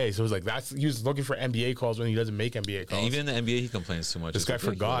NBA, so it was like he was looking for NBA calls when he doesn't make NBA calls. And even in the NBA, he complains too much. This guy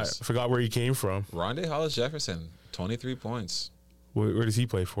forgot where he came from. Rondé Hollis-Jefferson, 23 points. Where does he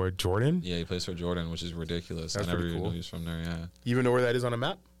play for? Jordan? Yeah, he plays for Jordan, which is ridiculous. That's I never pretty even cool. knew he was from there. Yeah. You even know where that is on a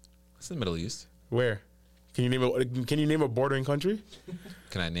map? It's in the Middle East. Where? Can you name a bordering country?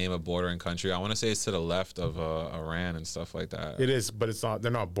 Can I name a bordering country? I want to say it's to the left of Iran and stuff like that. It is, but it's not.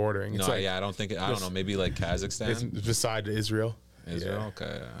 They're not bordering. No, I don't think. I don't know. Maybe like Kazakhstan. It's beside Israel. Israel,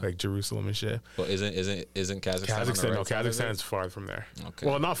 okay. Yeah. Like Jerusalem and shit. But isn't Kazakhstan? Kazakhstan, no. Kazakhstan's far from there. Okay.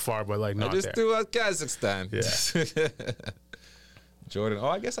 Well, not far, but like not there. I just threw out Kazakhstan. Yeah. Jordan. Oh,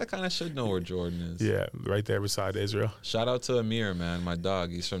 I guess I kind of should know where Jordan is. Yeah, right there beside Israel. Shout out to Amir, man, my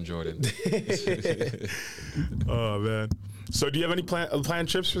dog. He's from Jordan. Oh man. So, do you have any planned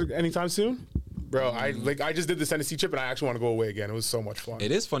trips for anytime soon? Bro, I just did the Tennessee trip and I actually want to go away again. It was so much fun. It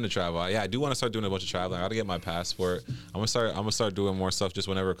is fun to travel. Yeah, I do want to start doing a bunch of traveling. I got to get my passport. I'm gonna start doing more stuff just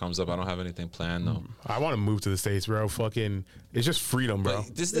whenever it comes up. I don't have anything planned though. I want to move to the States, bro. Fucking, it's just freedom, bro.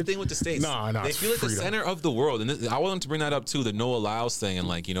 But this is the thing with the States. No, they feel like freedom. The center of the world, and I wanted to bring that up too. The Noah Lyles thing, and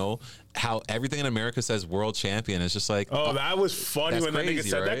like how everything in America says world champion. It's just like that was funny when that nigga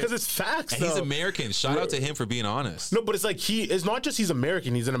said that because it's facts. And he's American. Shout out to him for being honest. No, but it's like it's not just he's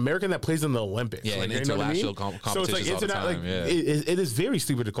American. He's an American that plays in the Olympics. Yeah, like, and international competitions. So it's like all the time. It is very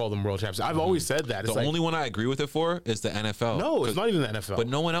stupid to call them world champions. I've always said that. It's the only one I agree with it for is the NFL. No, it's not even the NFL. But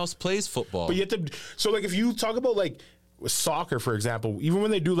no one else plays football. But you have to. So like if you talk about like soccer, for example, even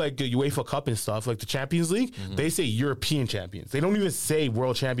when they do like the UEFA Cup and stuff, like the Champions League, they say European champions. They don't even say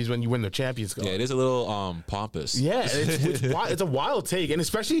world champions when you win the Champions Cup. Yeah, it is a little pompous. Yeah, it's a wild take, and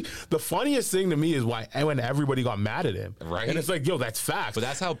especially the funniest thing to me is when everybody got mad at him. Right, and it's like, yo, that's facts. But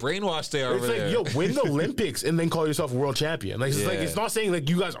that's how brainwashed they are. It's over like, there. yo, win the Olympics and then call yourself a world champion. Like it's like it's not saying like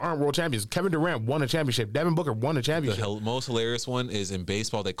you guys aren't world champions. Kevin Durant won a championship. Devin Booker won a championship. The most hilarious one is in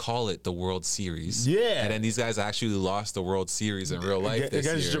baseball. They call it the World Series. Yeah, and then these guys actually lost the World Series in real life this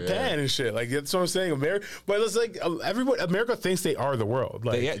against year. Japan and shit. Like that's what I'm saying. America, but it's like everyone. America thinks they are the world.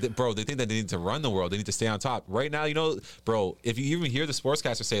 Like, Bro, they think that they need to run the world. They need to stay on top. Right now, you know, bro, if you even hear the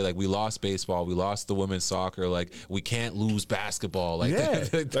sportscaster say, like, we lost baseball, we lost the women's soccer, like, we can't lose basketball. Like, yeah.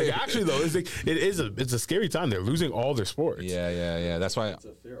 Like, actually, though, it's a scary time. They're losing all their sports. Yeah. That's why. It's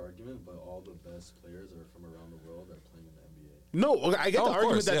a fair argument, but all the best players are from around the world that are playing in the NBA. No, I get the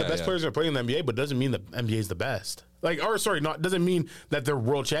argument course, that the best players are playing in the NBA, but doesn't mean the NBA is the best. Like, or sorry, doesn't mean that they're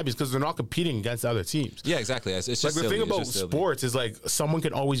world champions because they're not competing against other teams. Yeah, exactly. It's just like the silly. thing about sports is like someone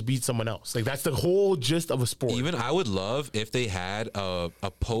can always beat someone else. Like that's the whole gist of a sport. Even I would love if they had a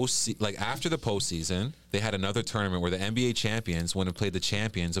post, like after the postseason, they had another tournament where the NBA champions went and played the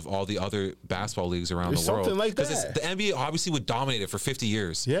champions of all the other basketball leagues around the world. Something like that. Because the NBA obviously would dominate it for 50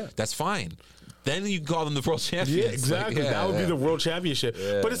 years. Yeah, that's fine. Then you call them the world champions. Yeah, exactly. That would be the world championship.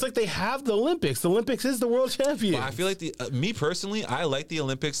 Yeah. But it's like they have the Olympics. The Olympics is the world champions. Well, I feel like me personally, I like the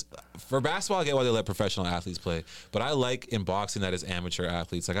Olympics. For basketball, I get why they let professional athletes play. But I like in boxing that is amateur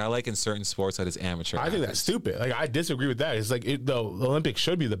athletes. Like I like in certain sports that is amateur athletes. think that's stupid. Like I disagree with that. It's like the Olympics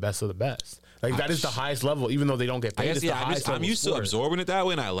should be the best of the best. Like that is the highest level, even though they don't get paid. I'm used to absorbing it that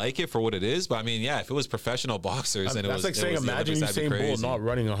way, and I like it for what it is. But I mean, yeah, if it was professional boxers, and that's like saying, imagine Usain Bolt not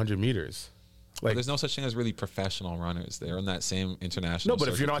running 100 meters. Like, there's no such thing as really professional runners. They're in that same international. No,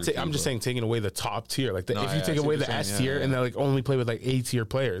 but if you're not, I'm just saying taking away the top tier. Like if you take away the S tier and then like only play with like A tier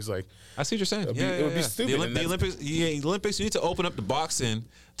players, like I see what you're saying. It would be stupid. The Olympics, you need to open up the boxing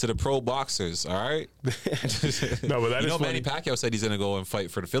to the pro boxers. All right. No, but that is Manny Pacquiao said he's going to go and fight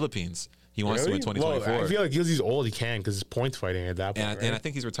for the Philippines. He wants to in 2024. Well, I feel like he's old. He can because he's points fighting at that point. And I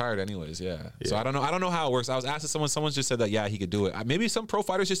think he's retired anyways. Yeah. So I don't know how it works. I was asking someone just said that he could do it. Maybe some pro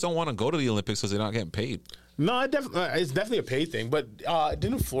fighters just don't want to go to the Olympics because they're not getting paid. No, it's definitely a paid thing. But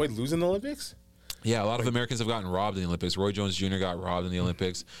didn't Floyd lose in the Olympics? Yeah, a lot of Americans have gotten robbed in the Olympics. Roy Jones Jr. got robbed in the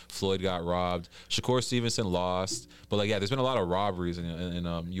Olympics. Floyd got robbed. Shakur Stevenson lost. But there's been a lot of robberies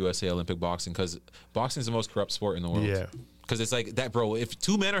in USA Olympic boxing because boxing is the most corrupt sport in the world. Yeah. Because it's like that, bro. If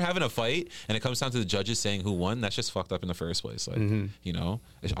two men are having a fight and it comes down to the judges saying who won, that's just fucked up in the first place. Like, you know,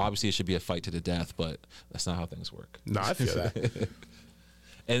 obviously it should be a fight to the death, but that's not how things work. No, I feel that.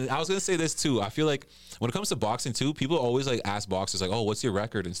 And I was gonna say this too. I feel like when it comes to boxing too, people always like ask boxers like, "Oh, what's your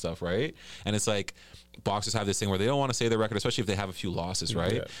record and stuff?" Right? And it's like boxers have this thing where they don't want to say their record, especially if they have a few losses,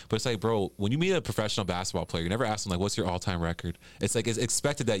 right? Yeah. But it's like, bro, when you meet a professional basketball player, you never ask them like, "What's your all-time record?" It's like it's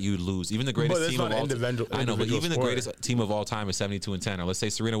expected that you lose. Even the greatest team of all time. I know, but even the greatest team of all time is 72-10. Or let's say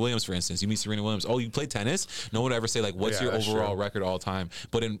Serena Williams, for instance. You meet Serena Williams. Oh, you play tennis? No one would ever say like, "What's your overall record all time?"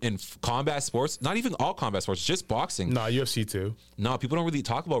 But in combat sports, not even all combat sports, just boxing. No, UFC too. No, people don't really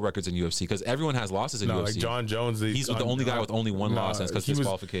talk about records in UFC because everyone has losses in UFC. Like John Jones, he's the only guy with only one loss, and it's because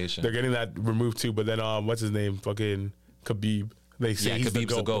disqualification. They're getting that removed too. But then, what's his name? Fucking Khabib. They say he's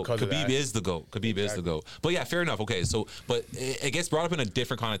Khabib's the GOAT. Khabib is the GOAT. Khabib is the GOAT. But yeah, fair enough. Okay, so but it gets brought up in a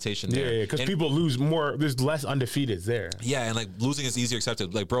different connotation there. Yeah, because people lose more. There's less undefeateds there. Yeah, and like losing is easier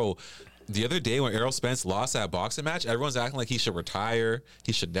accepted. Like, bro, the other day when Errol Spence lost that boxing match, everyone's acting like he should retire.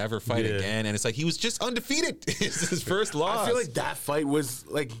 He should never fight again. And it's like he was just undefeated. It's his first loss. I feel like that fight was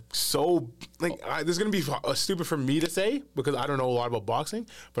like so like this is gonna be stupid for me to say because I don't know a lot about boxing,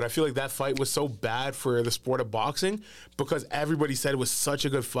 but I feel like that fight was so bad for the sport of boxing because everybody said it was such a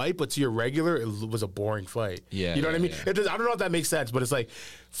good fight, but to your regular, it was a boring fight. Yeah, you know what I mean? Yeah. I don't know if that makes sense, but it's like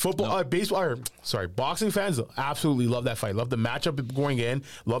football, boxing fans absolutely love that fight. Love the matchup going in.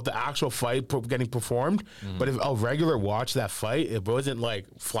 Love the actual fight getting performed. But if a regular watched that fight, it wasn't like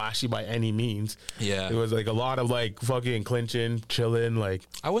flashy by any means. Yeah, it was like a lot of like fucking clinching, chilling. Like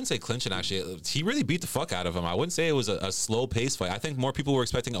I wouldn't say clinching actually. He really beat the fuck out of him. I wouldn't say it was a slow paced fight. I think more people were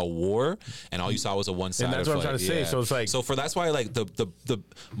expecting a war, and all you saw was a one sided fight. And that's what I'm trying to say. So it's like that's why like the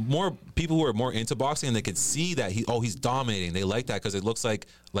more people who are more into boxing and they could see that he's dominating. They like that because it looks like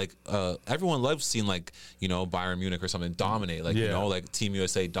everyone loves seeing like, you know, Bayern Munich or something dominate, like, you know, like Team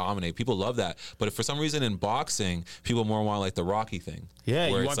USA dominate. People love that. But if for some reason in boxing, people more want like the Rocky thing. Yeah,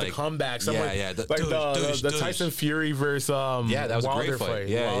 you want the comeback. The Tyson Fury versus that was Wilder a great fight.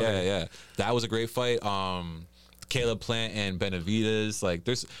 Yeah. That was a great fight. Caleb Plant and Benavidez, like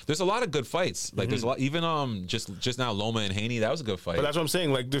there's a lot of good fights. Like there's a lot. Even just now Loma and Haney, that was a good fight. But that's what I'm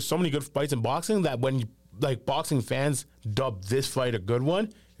saying. Like there's so many good fights in boxing that when like boxing fans dub this fight a good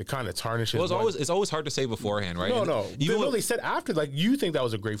one, it kind of tarnishes. Well, it's always hard to say beforehand, right? No. Even they said after, like, you think that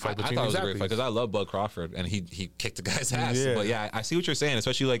was a great fight I between thought it was a exactly. great fight because I love Bud Crawford and he kicked the guy's ass. Yeah. But yeah, I see what you're saying,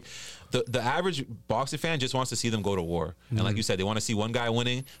 especially like the average boxing fan just wants to see them go to war. And like you said, they want to see one guy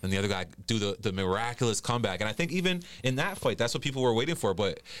winning and the other guy do the miraculous comeback. And I think even in that fight, that's what people were waiting for.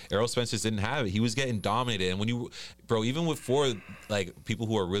 But Errol Spence just didn't have it. He was getting dominated. And when even for like people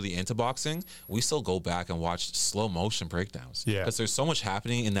who are really into boxing, we still go back and watch slow motion breakdowns. Yeah. Because there's so much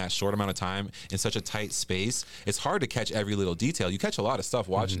happening in that short amount of time in such a tight space. It's hard to catch every little detail. You catch a lot of stuff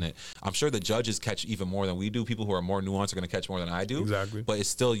watching it. I'm sure the judges catch even more than we do. People who are more nuanced are going to catch more than I do. Exactly. But it's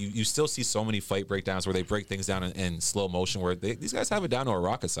still, you still see so many fight breakdowns where they break things down in slow motion where these guys have it down to a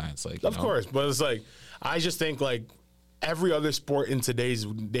rocket science. Like, Of course, but it's like, I just think like every other sport in today's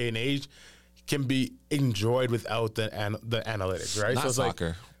day and age can be enjoyed without the analytics, right? Not so it's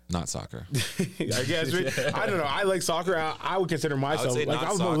soccer. Not soccer. I guess. I don't know. I like soccer. I would consider myself say like not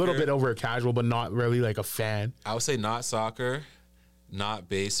I was a little soccer. bit over a casual, but not really like a fan. I would say not soccer, not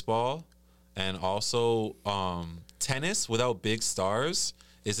baseball, and also tennis without big stars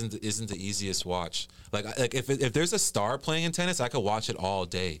isn't the easiest watch. Like if there's a star playing in tennis, I could watch it all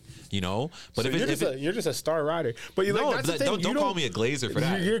day, you know. But So you're just a star rider. But you no, like, that's the thing. don't call me a glazer for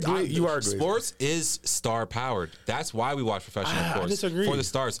that. You are a glazer. Sports is star powered. That's why we watch professional sports. I disagree. For the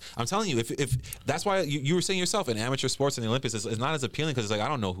stars. I'm telling you, if that's why you were saying yourself, in amateur sports in the Olympics is not as appealing because it's like I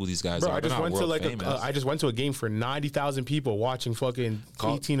don't know who these guys Bro, are. I just went to like I just went to a game for 90,000 people watching fucking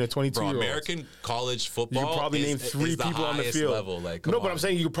 18 or 22 Bro, year olds. American college You football. could probably name three people on the field. Level. Like, no, but I'm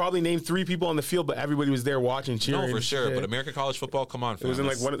saying you could probably name three people on the field, but everybody was there watching, cheering. no, for sure. Yeah. But American college football, come on, It was in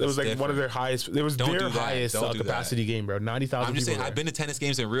like one of their highest. It was Don't their do that. highest Don't do capacity game, bro. 90,000. I'm just saying, people I've been to tennis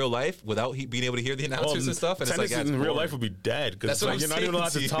games in real life without being able to hear the announcers and stuff. And tennis it's like, in real boring. life would be dead because That's what you're I'm not even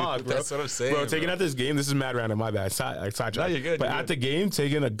allowed saying to to you. talk, bro. That's what I'm saying, Bro, taking bro. out this game, this is mad random. My bad. Sidetrack. No, you're good, But you're at good. the game,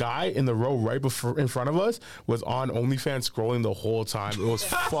 taking a guy in the row right in front of us was on OnlyFans scrolling the whole time. It was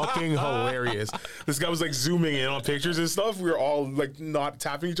fucking hilarious. This guy was like zooming in on pictures and stuff. We were all like not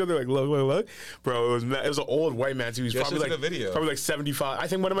tapping each other, like look. Bro, it was an old white man too. He's Yeah, probably show us like the video. probably like 75. I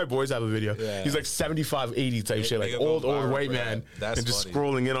think one of my boys have a video. Yeah. He's like 75, 80 type shit, like Make it go old viral white for man, that. That's and just funny.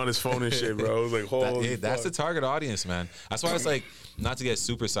 scrolling in on his phone and shit, bro. It was like holy. That's the fuck. target audience, man. That's why it's like, not to get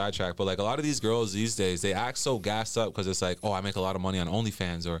super sidetracked, but like a lot of these girls these days, they act so gassed up because it's like, oh, I make a lot of money on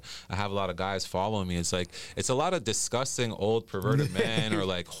OnlyFans, or I have a lot of guys following me. It's like, it's a lot of disgusting old perverted men or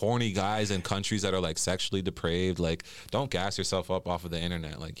like horny guys in countries that are like sexually depraved. Like, don't gas yourself up off of the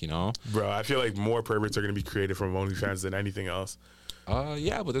internet, like, you know? Bro, I feel like more perverts are gonna be created from OnlyFans than anything else.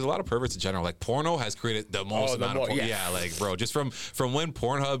 Yeah, but there's a lot of perverts in general. Like porno has created the most amount of porn. Yeah, like bro, just from when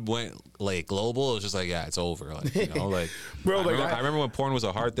Pornhub went like global, it was just like, yeah, it's over. Like, you know, like Bro, I, like, remember, I remember when porn was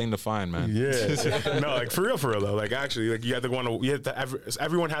a hard thing to find, man. Yeah, no, like for real though. Like actually, like you have to go on.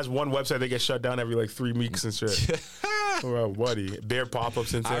 Everyone has one website that gets shut down every like 3 weeks and shit. Bro, buddy, bare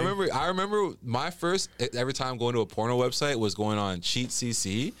pop-ups and I remember my first every time going to a porno website was going on Cheat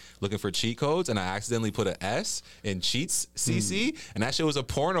CC looking for cheat codes, and I accidentally put an S in Cheats CC, and that shit was a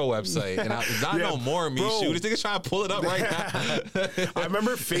porno website, and I not Yeah, no more me bro. shoot. This nigga's trying to pull it up right now. I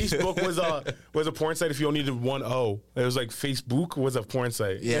remember Facebook was a porn site if you only needed one O. It was like Facebook was a porn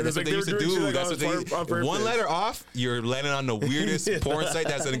site. Yeah, And it that's was what they used to were doing do. shit like That's on what they. on purpose. One letter off, you're landing on the weirdest porn site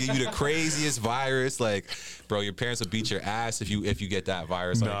that's gonna give you the craziest virus. Like, bro, your parents will beat your ass if you get that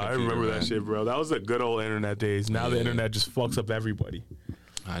virus. No, on your I computer, remember man. that shit, bro. That was the good old internet days. Now the Yeah. internet just fucks up everybody.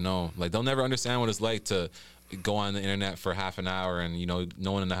 I know. Like, they'll never understand what it's like to go on the internet for half an hour and, you know,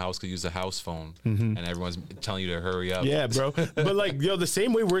 no one in the house could use a house phone and everyone's telling you to hurry up. Yeah, bro. But like, yo, the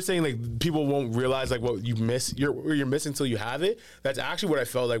same way we're saying like people won't realize like what you miss, you're missing until you have it. That's actually what I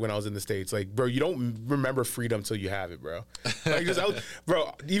felt like when I was in the States. Like, bro, you don't remember freedom till you have it, bro. Like,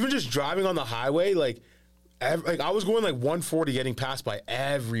 bro, even just driving on the highway, like I was going like 140 getting passed by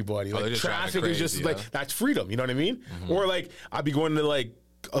everybody. they're Like just driving traffic is just crazy, like, yeah. that's freedom. You know what I mean? Or like I'd be going to like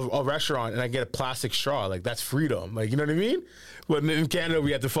a restaurant and I get a plastic straw. Like that's freedom. Like, you know what I mean? But in Canada,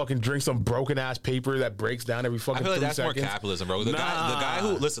 we have to fucking drink some broken ass paper that breaks down every fucking I feel like 3 that's seconds. more capitalism, bro. The guy who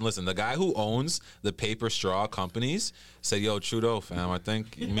listen, the guy who owns the paper straw companies said, "Yo, Trudeau, fam, I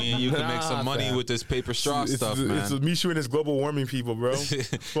think me and you can make some money fam. with this paper straw stuff, It's man." Mishu and his global warming people, bro. Because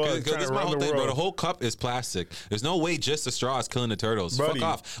Fuck, this is my whole thing, bro. The whole cup is plastic. There's no way just the straw is killing the turtles. Buddy. Fuck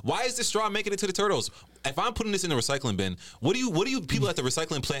off. Why is the straw making it to the turtles? if I'm putting this in the recycling bin, what do you people at the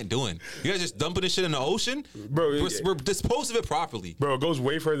recycling plant doing? You guys just dumping this shit in the ocean? Bro, we're dispose of it properly. Bro, it goes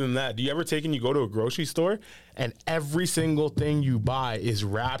way further than that. Do you ever you go to a grocery store and every single thing you buy is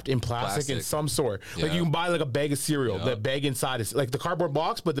wrapped in plastic in some sort? Yeah. Like you can buy like a bag of cereal. The bag inside is like the cardboard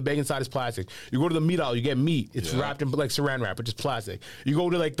box, but the bag inside is plastic. You go to the meat aisle, you get meat. It's wrapped in like saran wrap, which is plastic. You go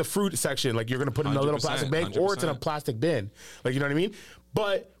to like the fruit section, like you're gonna put in a little plastic bag, 100%. Or it's in a plastic bin. Like, you know what I mean?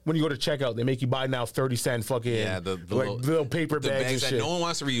 But when you go to checkout, they make you buy now 30-cent fucking the little paper bags and that shit. no one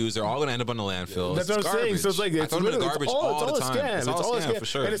wants to reuse. They're all going to end up on the landfill. That's what I'm saying. So it's like it's literally garbage all the time. It's all a scam for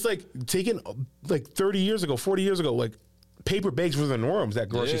sure. And it's like taken like 30 years ago, 40 years ago, like paper bags were the norms at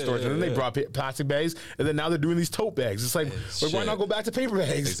grocery stores, and then they brought plastic bags, and then now they're doing these tote bags. It's like why not go back to paper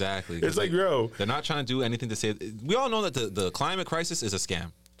bags? Exactly. It's like, bro, they're not trying to do anything to save. We all know that the climate crisis is a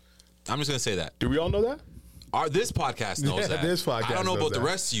scam. I'm just going to say that. Do we all know that? This podcast knows that. This podcast I don't know about knows the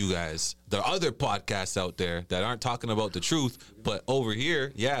rest of you guys. There are other podcasts out there that aren't talking about the truth, but over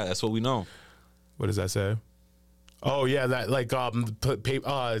here, yeah, that's what we know. What does that say? Oh yeah, that like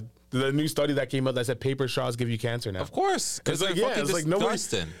the new study that came out that said paper straws give you cancer now. Of course, because it's they're like, fucking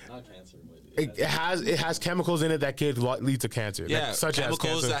disgusting. Not cancer, but It has chemicals in it that could lead to cancer. Yeah, like, such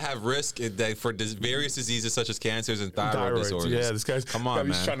chemicals as that have risk for various diseases such as cancers and thyroid disorders. Yeah, this guy's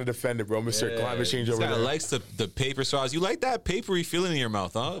he's trying to defend it, bro. Mr. Climate Change over there. Likes the paper straws. You like that papery feeling in your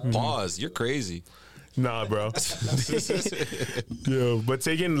mouth, huh? Pause. You're crazy. Nah, bro. Yo, but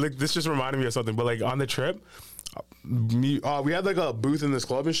this just reminded me of something. But like on the trip, we had like a booth in this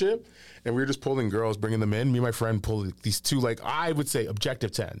club and shit, and we were just pulling girls, bringing them in. Me and my friend pulled these two, like I would say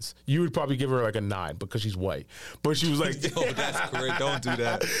objective 10s. You would probably give her like a 9 because she's white, but she was like, "Yo, that's great. Don't do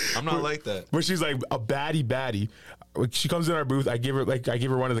that. I'm not like that." But she's like a baddie. Like, she comes in our booth. I give her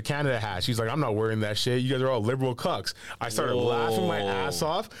one of the Canada hats. She's like, I'm not wearing that shit. You guys are all liberal cucks. I started laughing my ass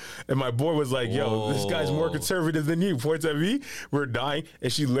off, and my boy was like, "Yo, this guy's more conservative than you." Points at me. We're dying,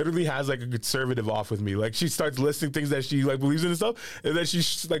 and she literally has like a conservative off with me. Like she starts listing things that she like believes in and stuff, and then she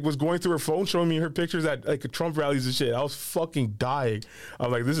like was going through her phone showing me her pictures at like Trump rallies and shit. I was fucking dying. I'm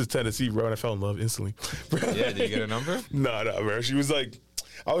like, this is Tennessee, bro, and I fell in love instantly. Yeah, did you get a number? No, bro. She was like,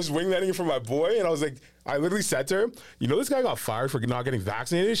 I was wingletting it for my boy, and I was like, I literally said to her, "You know, this guy got fired for not getting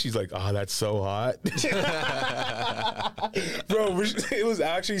vaccinated." She's like, "Oh, that's so hot." Bro, it was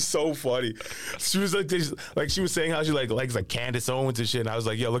actually so funny. She was like she was saying how she likes like Candace Owens and shit. And I was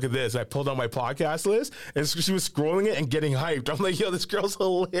like, "Yo, look at this." I pulled out my podcast list, and she was scrolling it and getting hyped. I'm like, "Yo, this girl's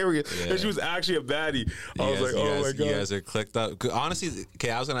hilarious." Yeah. And she was actually a baddie. I was like, "Oh my God." You guys are clicked up. Honestly, okay,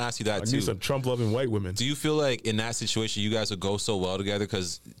 I was going to ask you that too. I need some Trump-loving white women. Do you feel like in that situation you guys would go so well together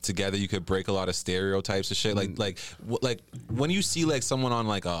because together you could break a lot of stereotypes and shit? Like when you see like someone on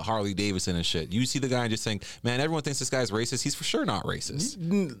like a Harley Davidson and shit, you see the guy and just think, man, everyone thinks this guy's racist. He's for sure not racist.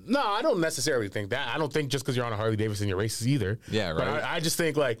 No, I don't necessarily think that. I don't think just because you're on a Harley Davidson you're racist either. Yeah, right. But I just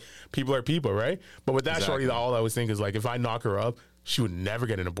think like people are people, right? But with that shorty, all I always think is like if I knock her up, she would never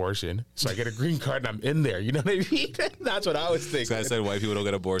get an abortion. So I get a green card and I'm in there. You know what I mean? That's what I was thinking. I said white people don't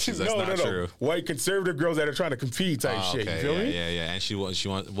get abortions. That's not true. White conservative girls that are trying to compete type shit. You feel me? Yeah. And she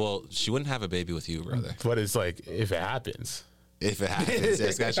wouldn't have a baby with you, brother. But it's like, if it happens. If it happens,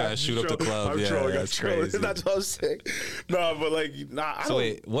 this guy's trying to shoot up the club. That's crazy. That's what I'm saying. No, but like, So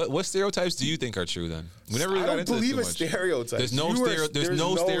wait, what stereotypes do you think are true then? We never really got into this too much. Stereotypes. There's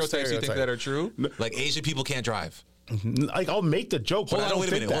no stereotypes you think that are true. Like Asian people can't drive. Like I'll make the joke. Hold on, wait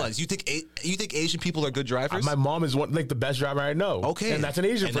a minute. Hold on. You think Asian people are good drivers? My mom is one like the best driver I know. Okay, and that's an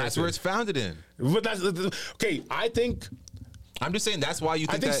Asian person. That's where it's founded in. But that's okay. I'm just saying that's why you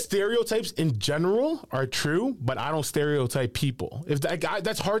think. I think stereotypes in general are true, but I don't stereotype people. If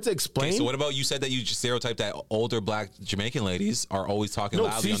that's hard to explain. Okay, so what about you said that you just stereotype that older black Jamaican ladies are always talking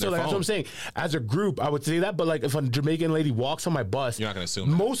loudly on their phone? That's what I'm saying. As a group, I would say that, but like if a Jamaican lady walks on my bus, you're not going to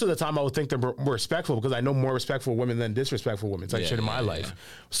assume that. Most of the time I would think they're more respectful because I know more respectful women than disrespectful women. It's like shit in my life.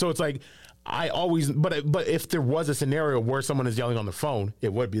 So it's like I always, but if there was a scenario where someone is yelling on the phone,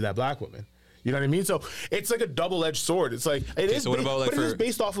 it would be that black woman. You know what I mean? So it's like a double-edged sword. It's like it is. So what about like? But it is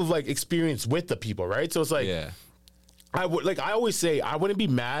based off of like experience with the people, right? So it's like, I always say, I wouldn't be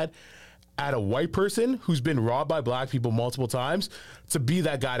mad at a white person who's been robbed by black people multiple times to be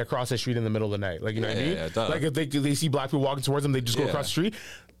that guy to cross the street in the middle of the night. Like you know what I mean? Like if they see black people walking towards them, they just go across the street.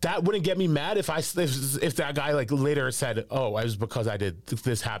 That wouldn't get me mad if that guy like later said, "Oh, it was because I did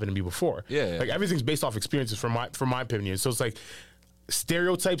this happened to me before." Like everything's based off experiences from my opinion. So it's like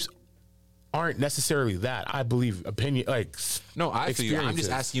stereotypes aren't necessarily that. I believe opinion, like No, I feel you. I'm just experiences.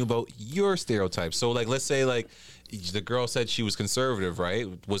 asking you about your stereotypes. So, like, let's say, like, the girl said she was conservative, right?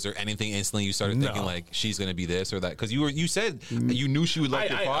 Was there anything instantly you started thinking, No. like, she's going to be this or that? Because you said you knew she would like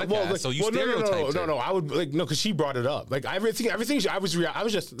your podcast, well, like, so you well, stereotyped her. no. I would like no, because she brought it up. Like everything. I was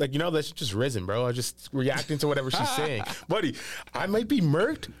just like, that's just risen, bro. I was just reacting to whatever she's saying, buddy. I might be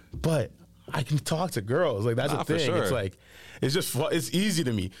murked, but I can talk to girls. Like that's the for thing. sure. It's like it's just it's easy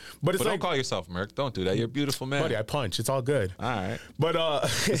to me. But it's But like, don't call yourself Merc. Don't do that. You're a beautiful man. buddy, I punch. It's all good. All right. But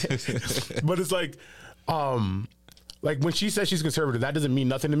but it's like when she says she's conservative, that doesn't mean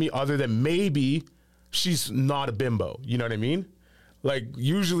nothing to me other than maybe she's not a bimbo. You know what I mean? Like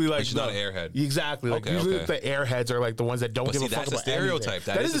usually, like she's not an airhead. Exactly. Like Okay, usually, okay. the airheads are like the ones that don't But give see, a fuck that's a about stereotype.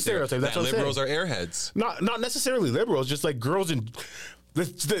 anything. That is a stereotype. That's that what I'm liberals saying. are airheads. Not necessarily liberals, just like girls and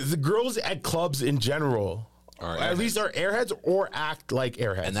the girls at clubs in general. Are At airheads. least are airheads or act like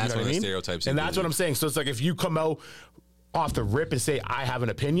airheads. And that's you know one what of I the mean? stereotypes you And that's what believe. I'm saying. So it's like if you come out off the rip and say I have an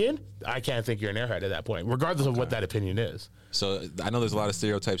opinion, I can't think you're an airhead at that point, regardless of what that opinion is. So I know there's a lot of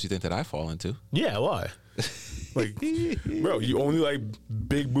stereotypes you think that I fall into. Yeah, why? Like, bro, you only like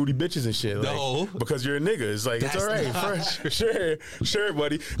big booty bitches and shit. Like, No. because you're a nigga. It's like it's all right, sure,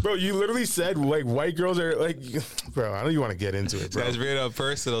 buddy. Bro, you literally said like white girls are like, bro. I don't even want to get into it, bro. Guys, read up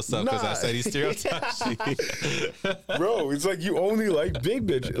personal stuff because I Nah. said he stereotypes you. Bro, it's like you only like big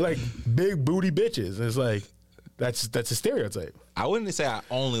bitch, like big booty bitches. It's like that's a stereotype. I wouldn't say I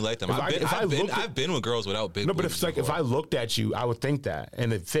only like them. I've been with girls without big. No, but if boobs it's like if before. I looked at you, I would think that,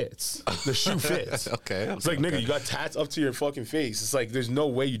 and it fits. The shoe fits. Okay, It's like nigga, you got tats up to your fucking face. It's like there's no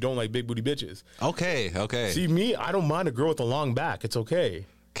way you don't like big booty bitches. Okay. See me, I don't mind a girl with a long back. It's okay.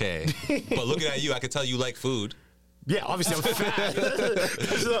 Okay. But looking at you, I could tell you like food. Yeah, obviously I'm fat.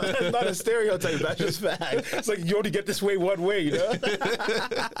 That's not a stereotype. That's just fact. It's like you only get this way one way, you know.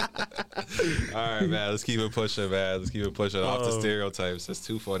 All right, man. Let's keep it pushing, man. Let's keep it pushing off the stereotypes. That's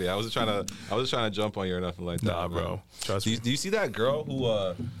too funny. I was trying to jump on you or nothing like that. Nah, bro. man. Trust Do me. you see that girl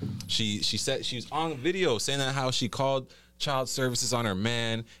who she said she was on video saying that how she called child services on her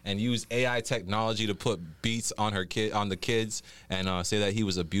man and used AI technology to put beats on the kids and say that he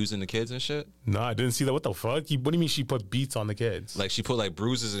was abusing the kids and shit? No, I didn't see that. What the fuck? What do you mean she put beats on the kids? Like she put like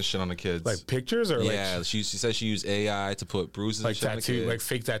bruises and shit on the kids. Like pictures or yeah, like she said she used AI to put bruises and shit on the tattoo, kids. like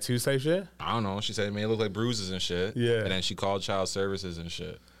fake tattoos type shit? I don't know. She said it may look like bruises and shit. Yeah. And then she called child services and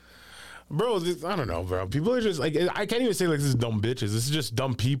shit. Bro, I don't know, bro. People are just like, I can't even say like this is dumb bitches. This is just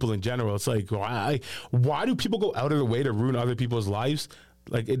dumb people in general. It's like, why do people go out of their way to ruin other people's lives?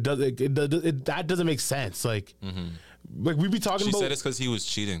 Like that doesn't make sense. Like, like we be talking She about. said it's because he was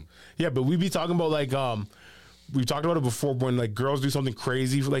cheating. Yeah, but we be talking about like we've talked about it before when like girls do something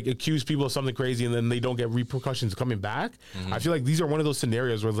crazy, like accuse people of something crazy, and then they don't get repercussions coming back. I feel like these are one of those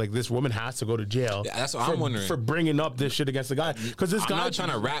scenarios where like this woman has to go to jail. Yeah, that's what for, I'm wondering. for bringing up this shit against the guy because this I'm guy. not trying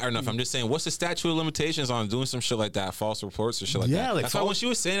to rat or enough. I'm just saying, what's the statute of limitations on doing some shit like that, false reports or shit like Yeah, that? like That's why when she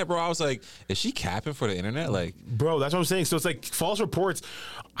was saying it, bro, I was like, is she capping for the internet? Like, Bro, that's what I'm saying. So it's like false reports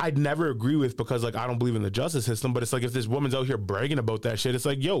I'd never agree with because like I don't believe in the justice system, but it's like if this woman's out here bragging about that shit, it's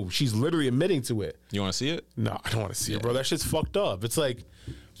like, yo, she's literally admitting to it. you want to see it? No, I don't want to see it, bro. That shit's fucked up. It's like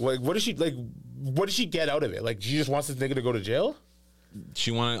what does she get out of it? Like she just wants this nigga to go to jail?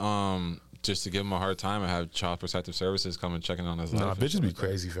 She wanted just to give him a hard time and have child protective services come and checking on his life. Nah, and bitches shit be like that.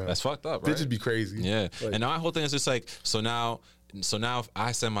 crazy, fam. That's fucked up, right? Bitches be crazy. Yeah, Like, and now my whole thing is just like, so now if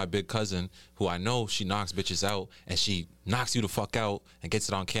I send my big cousin, who I know she knocks bitches out, and she knocks you the fuck out and gets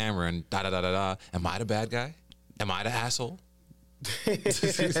it on camera and da da da da da, am I the bad guy? Am I the asshole?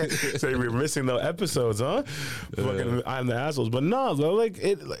 so we're missing the episodes, huh? Fucking, I'm the assholes, but no, bro. Like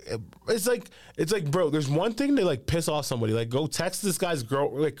it's like, bro. There's one thing to like piss off somebody. Like go text this guy's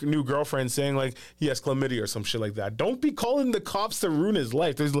new girlfriend saying like he has chlamydia or some shit like that. Don't be calling the cops to ruin his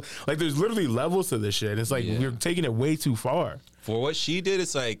life. There's literally levels to this shit. It's like you're taking it way too far. For what she did,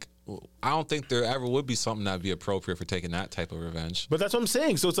 it's like, I don't think there ever would be something that'd be appropriate for taking that type of revenge. But that's what I'm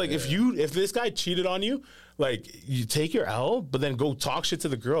saying. So it's like if this guy cheated on you, like you take your L, but then go talk shit to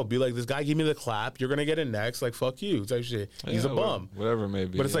the girl. Be like, this guy gave me the clap. You're gonna get it next. Like fuck you type shit. He's a bum. Whatever it may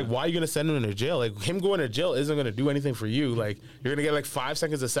be. But it's like, why are you gonna send him to jail? Like him going to jail isn't gonna do anything for you. Like you're gonna get like 5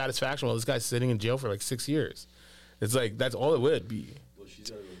 seconds of satisfaction while this guy's sitting in jail for like 6 years. It's like that's all it would be. Well,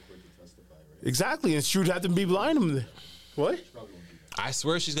 she's got to go to court to testify, right? Exactly, and she would have to be blind. What? She probably won't do that. I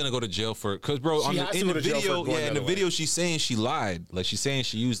swear she's gonna go to jail for it. Cause bro, She has to in go the to jail for video, going yeah, in the the other video way. she's saying she lied. Like she's saying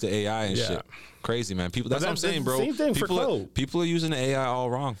she used the AI and Yeah. shit. Crazy, man. People, that's what I'm that's saying, the bro. same thing for people, clout. people are using the AI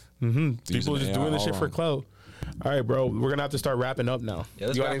all wrong. People are just doing this shit for clout. All right, bro. We're gonna have to start wrapping up now. Yeah,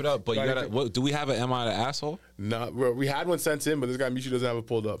 let's wrap it up. But you gotta. What, do we have an "Am I the asshole"? No, bro, we had one sent in, but this guy Michi doesn't have it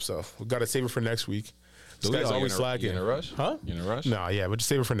pulled up, so we gotta save it for next week. This guy's always slacking. You in a rush? Huh? You in a rush? Nah, yeah, but just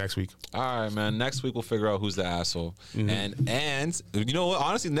save it for next week. All right, man. Next week we'll figure out who's the asshole, and you know what?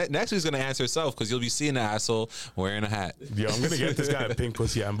 Honestly, next week's gonna answer itself because you'll be seeing the asshole wearing a hat. Yo, I'm gonna get this guy a pink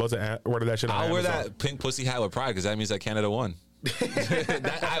pussy hat. I'm about to order that shit on I'll wear Amazon. that pink pussy hat with pride because that means that Canada won.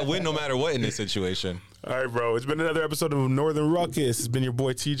 I win no matter what in this situation. All right, bro. It's been another episode of Northern Ruckus. It's been your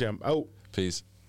boy TJ. I'm out. Peace.